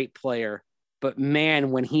was a great player, but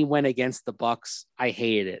man, when he went against the Bucs, I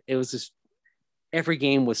hated it. It was just, every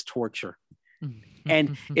game was torture.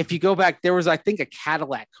 And if you go back, there was, I think, a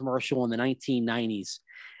Cadillac commercial in the 1990s,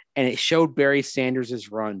 and it showed Barry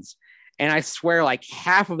Sanders' runs. And I swear, like,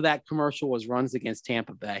 half of that commercial was runs against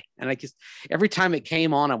Tampa Bay. And every time it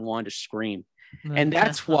came on, I wanted to scream. And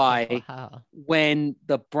that's why when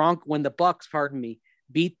the Bucs,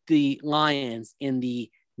 beat the Lions in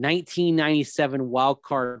the 1997 wild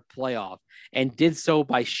card playoff and did so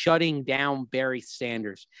by shutting down Barry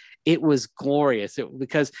Sanders, it was glorious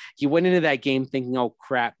because you went into that game thinking, oh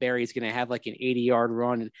crap, Barry's going to have like an 80-yard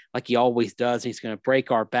run like he always does. And he's going to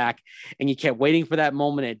break our back. And you kept waiting for that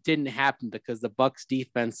moment. It didn't happen because the Bucs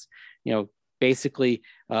defense, basically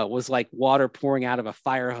was like water pouring out of a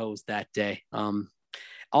fire hose that day.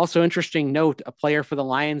 Also interesting note, a player for the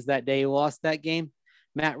Lions that day who lost that game,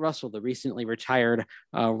 Matt Russell, the recently retired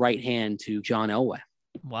right hand to John Elway.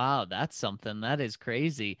 Wow, that's something. That is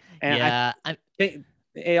crazy. And yeah.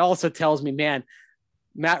 It also tells me, man,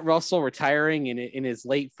 Matt Russell retiring in his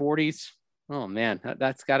late 40s. Oh, man,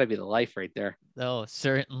 that's got to be the life right there. Oh,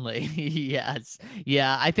 certainly. Yes.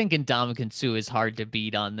 Yeah, I think Ndamukong Suh is hard to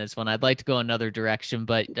beat on this one. I'd like to go another direction,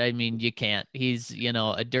 but I mean, you can't. He's,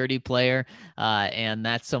 a dirty player, and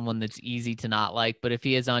that's someone that's easy to not like. But if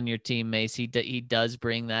he is on your team, Mace, he does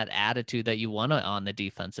bring that attitude that you want on the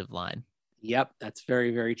defensive line. Yep, that's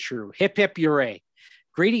very, very true. Hip, hip, hooray.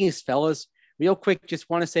 Greetings, fellas. Real quick, just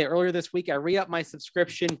want to say earlier this week, I re-upped my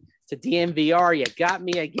subscription to DNVR. You got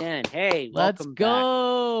me again. Hey, welcome Let's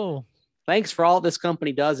go. Back. Thanks for all this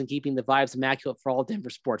company does in keeping the vibes immaculate for all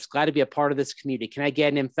Denver sports. Glad to be a part of this community. Can I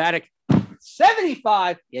get an emphatic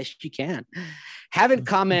 75? Yes, you can. Haven't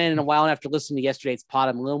commented in a while, and after listening to yesterday's pod,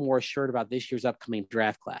 I'm a little more assured about this year's upcoming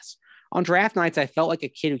draft class. On draft nights, I felt like a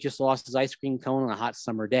kid who just lost his ice cream cone on a hot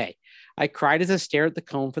summer day. I cried as I stared at the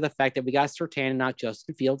cone for the fact that we got Surtain and not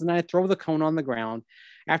Justin Fields, and I throw the cone on the ground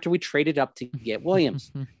after we traded up to get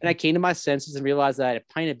Williams. And I came to my senses and realized that I had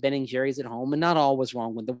a pint of Ben and Jerry's at home, and not all was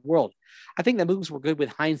wrong with the world. I think the moves were good with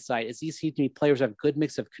hindsight, as these seem to be players who have a good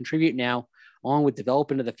mix of contribute now, along with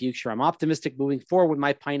develop into the future. I'm optimistic moving forward with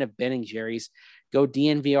my pint of Ben and Jerry's. Go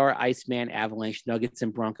DNVR, Iceman, Avalanche, Nuggets,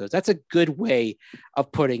 and Broncos. That's a good way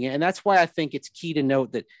of putting it. And that's why I think it's key to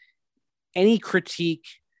note that any critique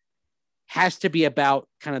has to be about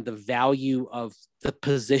kind of the value of the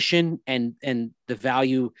position and the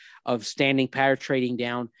value of standing pat or trading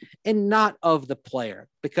down, and not of the player,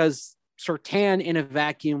 because Surtain in a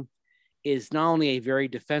vacuum is not only a very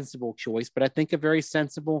defensible choice, but I think a very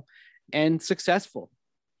sensible and successful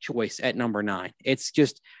choice at number 9. It's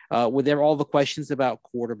just with all the questions about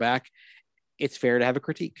quarterback, it's fair to have a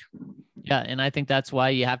critique. Yeah, and I think that's why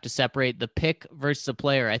you have to separate the pick versus the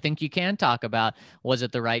player. I think you can talk about, was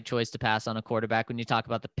it the right choice to pass on a quarterback when you talk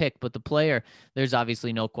about the pick, but the player, there's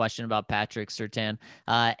obviously no question about Patrick Surtain.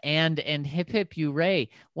 And hip, hip, hooray.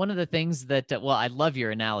 One of the things that, I love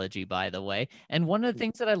your analogy, by the way. And one of the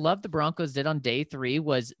things that I love the Broncos did on day 3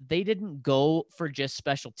 was they didn't go for just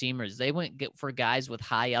special teamers. They went for guys with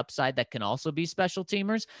high upside that can also be special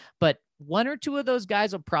teamers, but one or two of those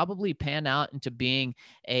guys will probably pan out into being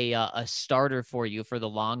a starter for you for the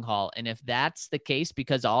long haul. And if that's the case,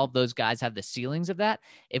 because all of those guys have the ceilings of that,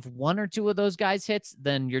 if one or two of those guys hits,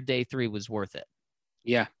 then your day 3 was worth it.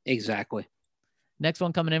 Yeah, exactly. Next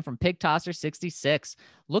one coming in from Pig Tosser 66.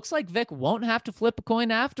 Looks like Vic won't have to flip a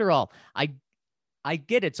coin after all. I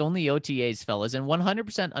get it's only OTAs, fellas, and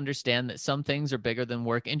 100% understand that some things are bigger than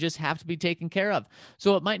work and just have to be taken care of.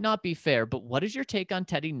 So it might not be fair, but what is your take on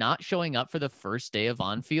Teddy not showing up for the first day of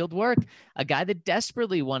on-field work? A guy that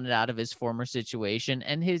desperately wanted out of his former situation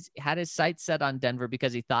and had his sights set on Denver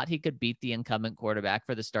because he thought he could beat the incumbent quarterback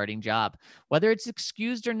for the starting job. Whether it's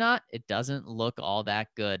excused or not, it doesn't look all that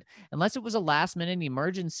good. Unless it was a last-minute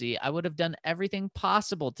emergency, I would have done everything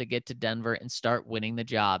possible to get to Denver and start winning the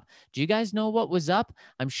job. Do you guys know what was up?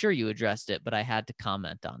 I'm sure you addressed it, but I had to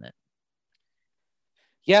comment on it.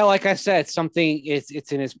 Yeah, like I said,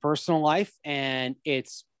 it's in his personal life, and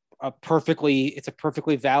it's a perfectly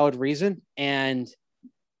valid reason. And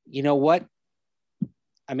you know what?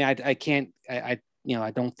 I mean, I can't, I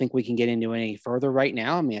don't think we can get into any further right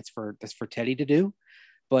now. I mean, that's for Teddy to do,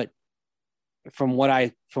 but from what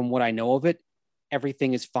I know of it,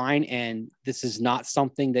 everything is fine. And this is not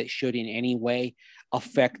something that should in any way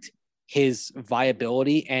affect his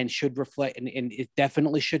viability and should reflect, and it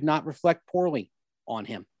definitely should not reflect poorly on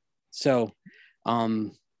him. So,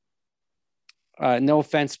 no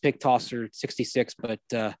offense, Pig Tosser 66, but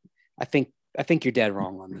I think you're dead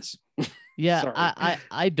wrong on this. Yeah,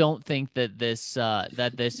 I don't think that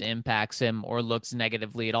this impacts him or looks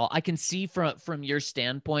negatively at all. I can see from your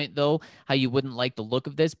standpoint though how you wouldn't like the look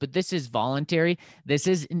of this, but this is voluntary. This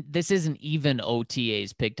isn't even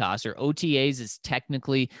OTAs, Pig Tosser. OTAs is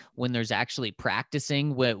technically when there's actually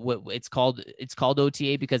practicing. What it's called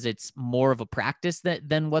OTA because it's more of a practice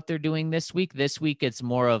than what they're doing this week. This week it's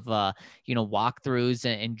more of walkthroughs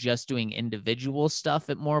and just doing individual stuff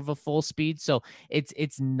at more of a full speed. So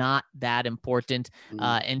it's not that important.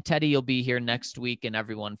 And Teddy will be here next week, and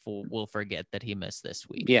everyone will forget that he missed this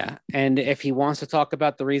week. Yeah, and if he wants to talk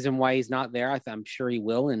about the reason why he's not there, I'm sure he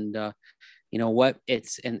will. And you know what?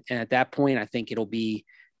 And at that point, I think it'll be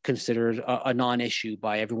considered a non-issue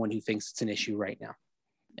by everyone who thinks it's an issue right now.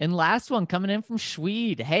 And last one coming in from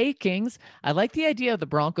Schweed. Hey, Kings. I like the idea of the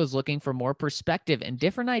Broncos looking for more perspective and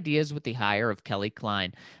different ideas with the hire of Kelly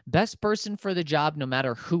Klein. Best person for the job, no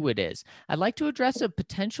matter who it is. I'd like to address a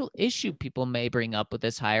potential issue people may bring up with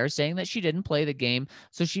this hire, saying that she didn't play the game,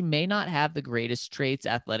 so she may not have the greatest traits,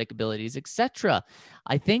 athletic abilities, etc.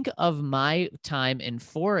 I think of my time in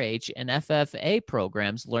 4-H and FFA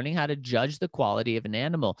programs, learning how to judge the quality of an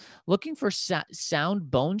animal, looking for sound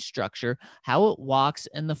bone structure, how it walks,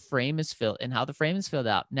 and the frame is filled and how the frame is filled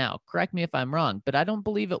out. Now, correct me if I'm wrong, but I don't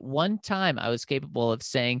believe at one time I was capable of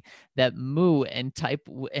saying that moo and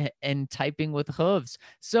typing with hooves.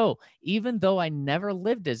 So even though I never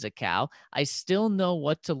lived as a cow, I still know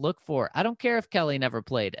what to look for. I don't care if Kelly never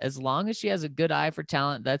played. As long as she has a good eye for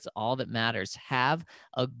talent, that's all that matters. Have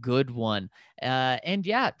a good one. And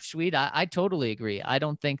yeah, Schweed, I totally agree. I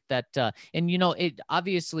don't think that, it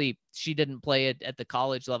obviously she didn't play it at the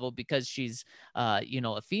college level because she's,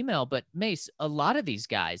 a female, but Mace, a lot of these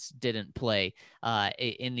guys didn't play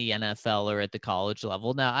in the NFL or at the college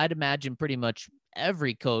level. Now, I'd imagine pretty much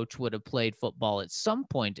every coach would have played football at some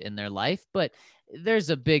point in their life, but there's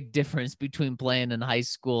a big difference between playing in high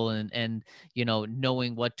school and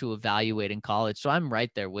knowing what to evaluate in college. So I'm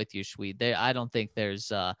right there with you, Schweed. I don't think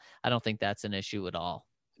that's an issue at all.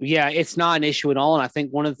 Yeah, it's not an issue at all. And I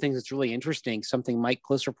think one of the things that's really interesting, something Mike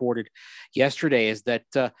Kliss reported yesterday, is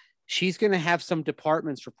that she's going to have some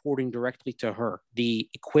departments reporting directly to her. The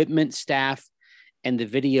equipment staff and the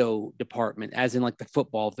video department, as in like the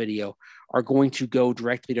football video, are going to go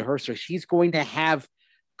directly to her. So she's going to have a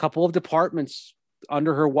couple of departments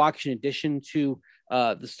under her watch, in addition to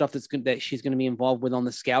the stuff that she's going to be involved with on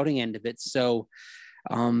the scouting end of it. So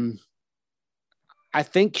I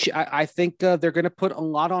think they're going to put a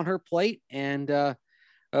lot on her plate, and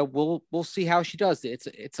we'll see how she does. It's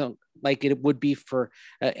like it would be for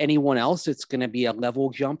anyone else. It's going to be a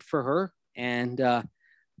level jump for her, and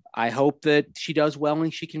I hope that she does well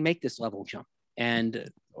and she can make this level jump.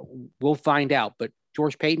 And we'll find out. But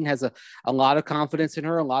George Paton has a lot of confidence in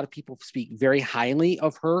her. A lot of people speak very highly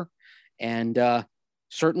of her, and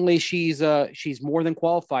certainly she's more than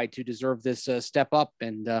qualified to deserve this step up,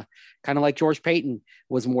 and kind of like George Paton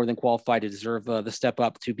was more than qualified to deserve the step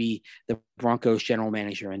up to be the Broncos general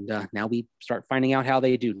manager. And now we start finding out how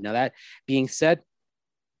they do. Now, that being said,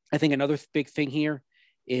 I think another big thing here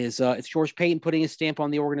is it's George Paton putting his stamp on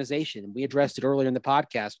the organization. We addressed it earlier in the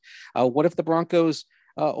podcast. What if the Broncos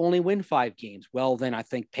only win 5 games? Well, then I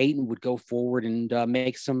think Paton would go forward and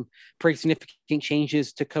make some pretty significant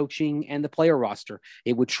changes to coaching and the player roster.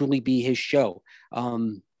 It would truly be his show.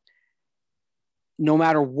 No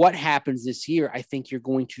matter what happens this year, I think you're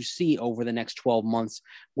going to see over the next 12 months,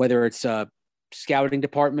 whether it's scouting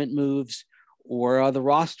department moves or the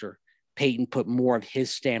roster, Peyton put more of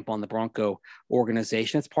his stamp on the Bronco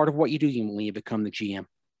organization. That's part of what you do when you become the GM.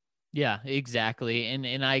 Yeah, exactly.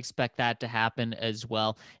 And I expect that to happen as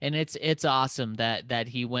well. And it's awesome that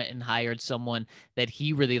he went and hired someone that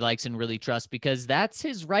he really likes and really trusts, because that's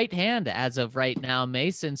his right hand as of right now,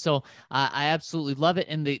 Mason. So I absolutely love it.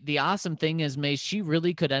 And the awesome thing is, Mace, she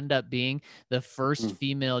really could end up being the first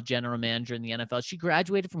female general manager in the NFL. She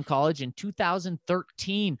graduated from college in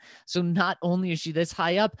 2013. So not only is she this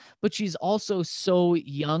high up, but she's also so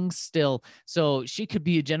young still. So she could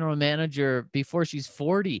be a general manager before she's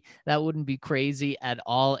 40. That wouldn't be crazy at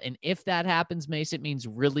all. And if that happens, Mace, it means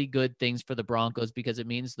really good things for the Broncos, because it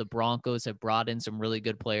means the Broncos have brought in some really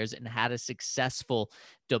good players and had a successful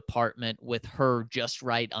department with her just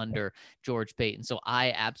right under George Paton. So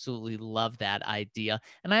I absolutely love that idea.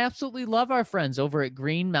 And I absolutely love our friends over at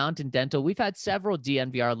Green Mountain Dental. We've had several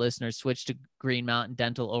DNVR listeners switch to Green Mountain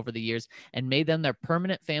Dental over the years and made them their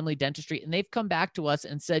permanent family dentistry. And they've come back to us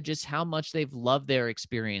and said just how much they've loved their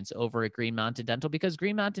experience over at Green Mountain Dental, because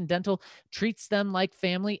Green Mountain Dental treats them like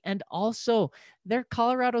family. And also, they're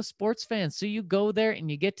Colorado sports fans. So you go there and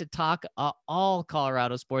you get to talk all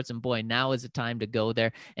Colorado sports. And boy, now is the time to go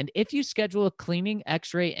there. And if you schedule a cleaning,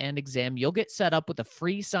 x-ray, and exam, you'll get set up with a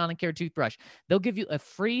free Sonicare toothbrush. They'll give you a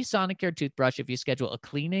free Sonicare toothbrush if you schedule a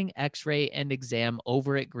cleaning, x-ray, and exam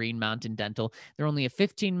over at Green Mountain Dental. They're only a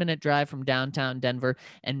 15-minute drive from downtown Denver.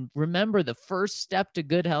 And remember, the first step to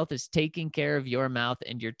good health is taking care of your mouth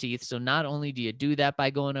and your teeth. So not only do you do that by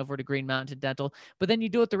going over to Green Mountain Dental, but then you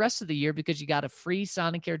do it the rest of the year because you got a free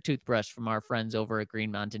Sonicare toothbrush from our friends over at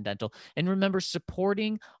Green Mountain Dental. And remember,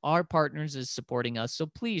 supporting our partners is supporting us. So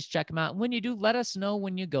please check them out. And when you do, let us know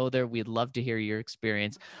when you go there. We'd love to hear your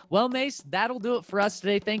experience. Well, Mace, that'll do it for us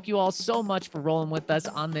today. Thank you all so much for rolling with us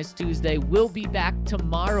on this Tuesday. We'll be back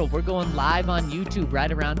tomorrow. We're going live on YouTube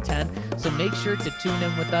right around 10. So make sure to tune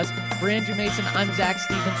in with us. For Andrew Mason, I'm Zach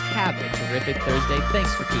Stevens. Have a terrific Thursday.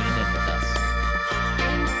 Thanks for tuning in with us.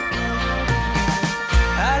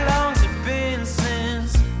 How long's it been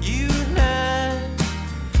since you and I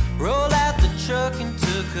rolled out the truck and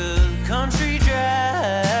took a country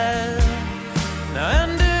drive? Now I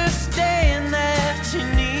understand that you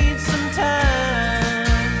need some time.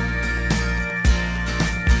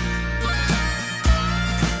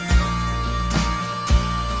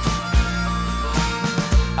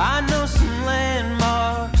 I know some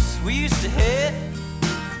landmarks we used to hit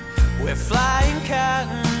where flying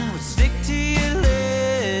cotton would stick to your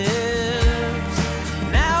lips.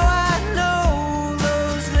 Now I know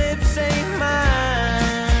those lips ain't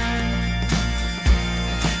mine.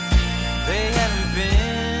 They haven't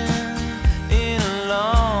been in a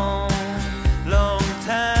long, long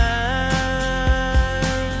time.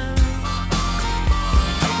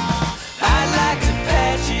 I'd like to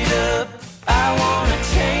patch it up. I wanna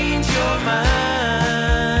change your mind.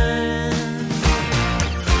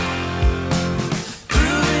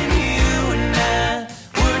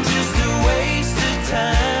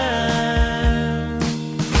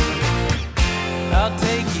 I'll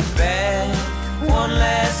take you back one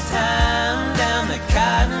last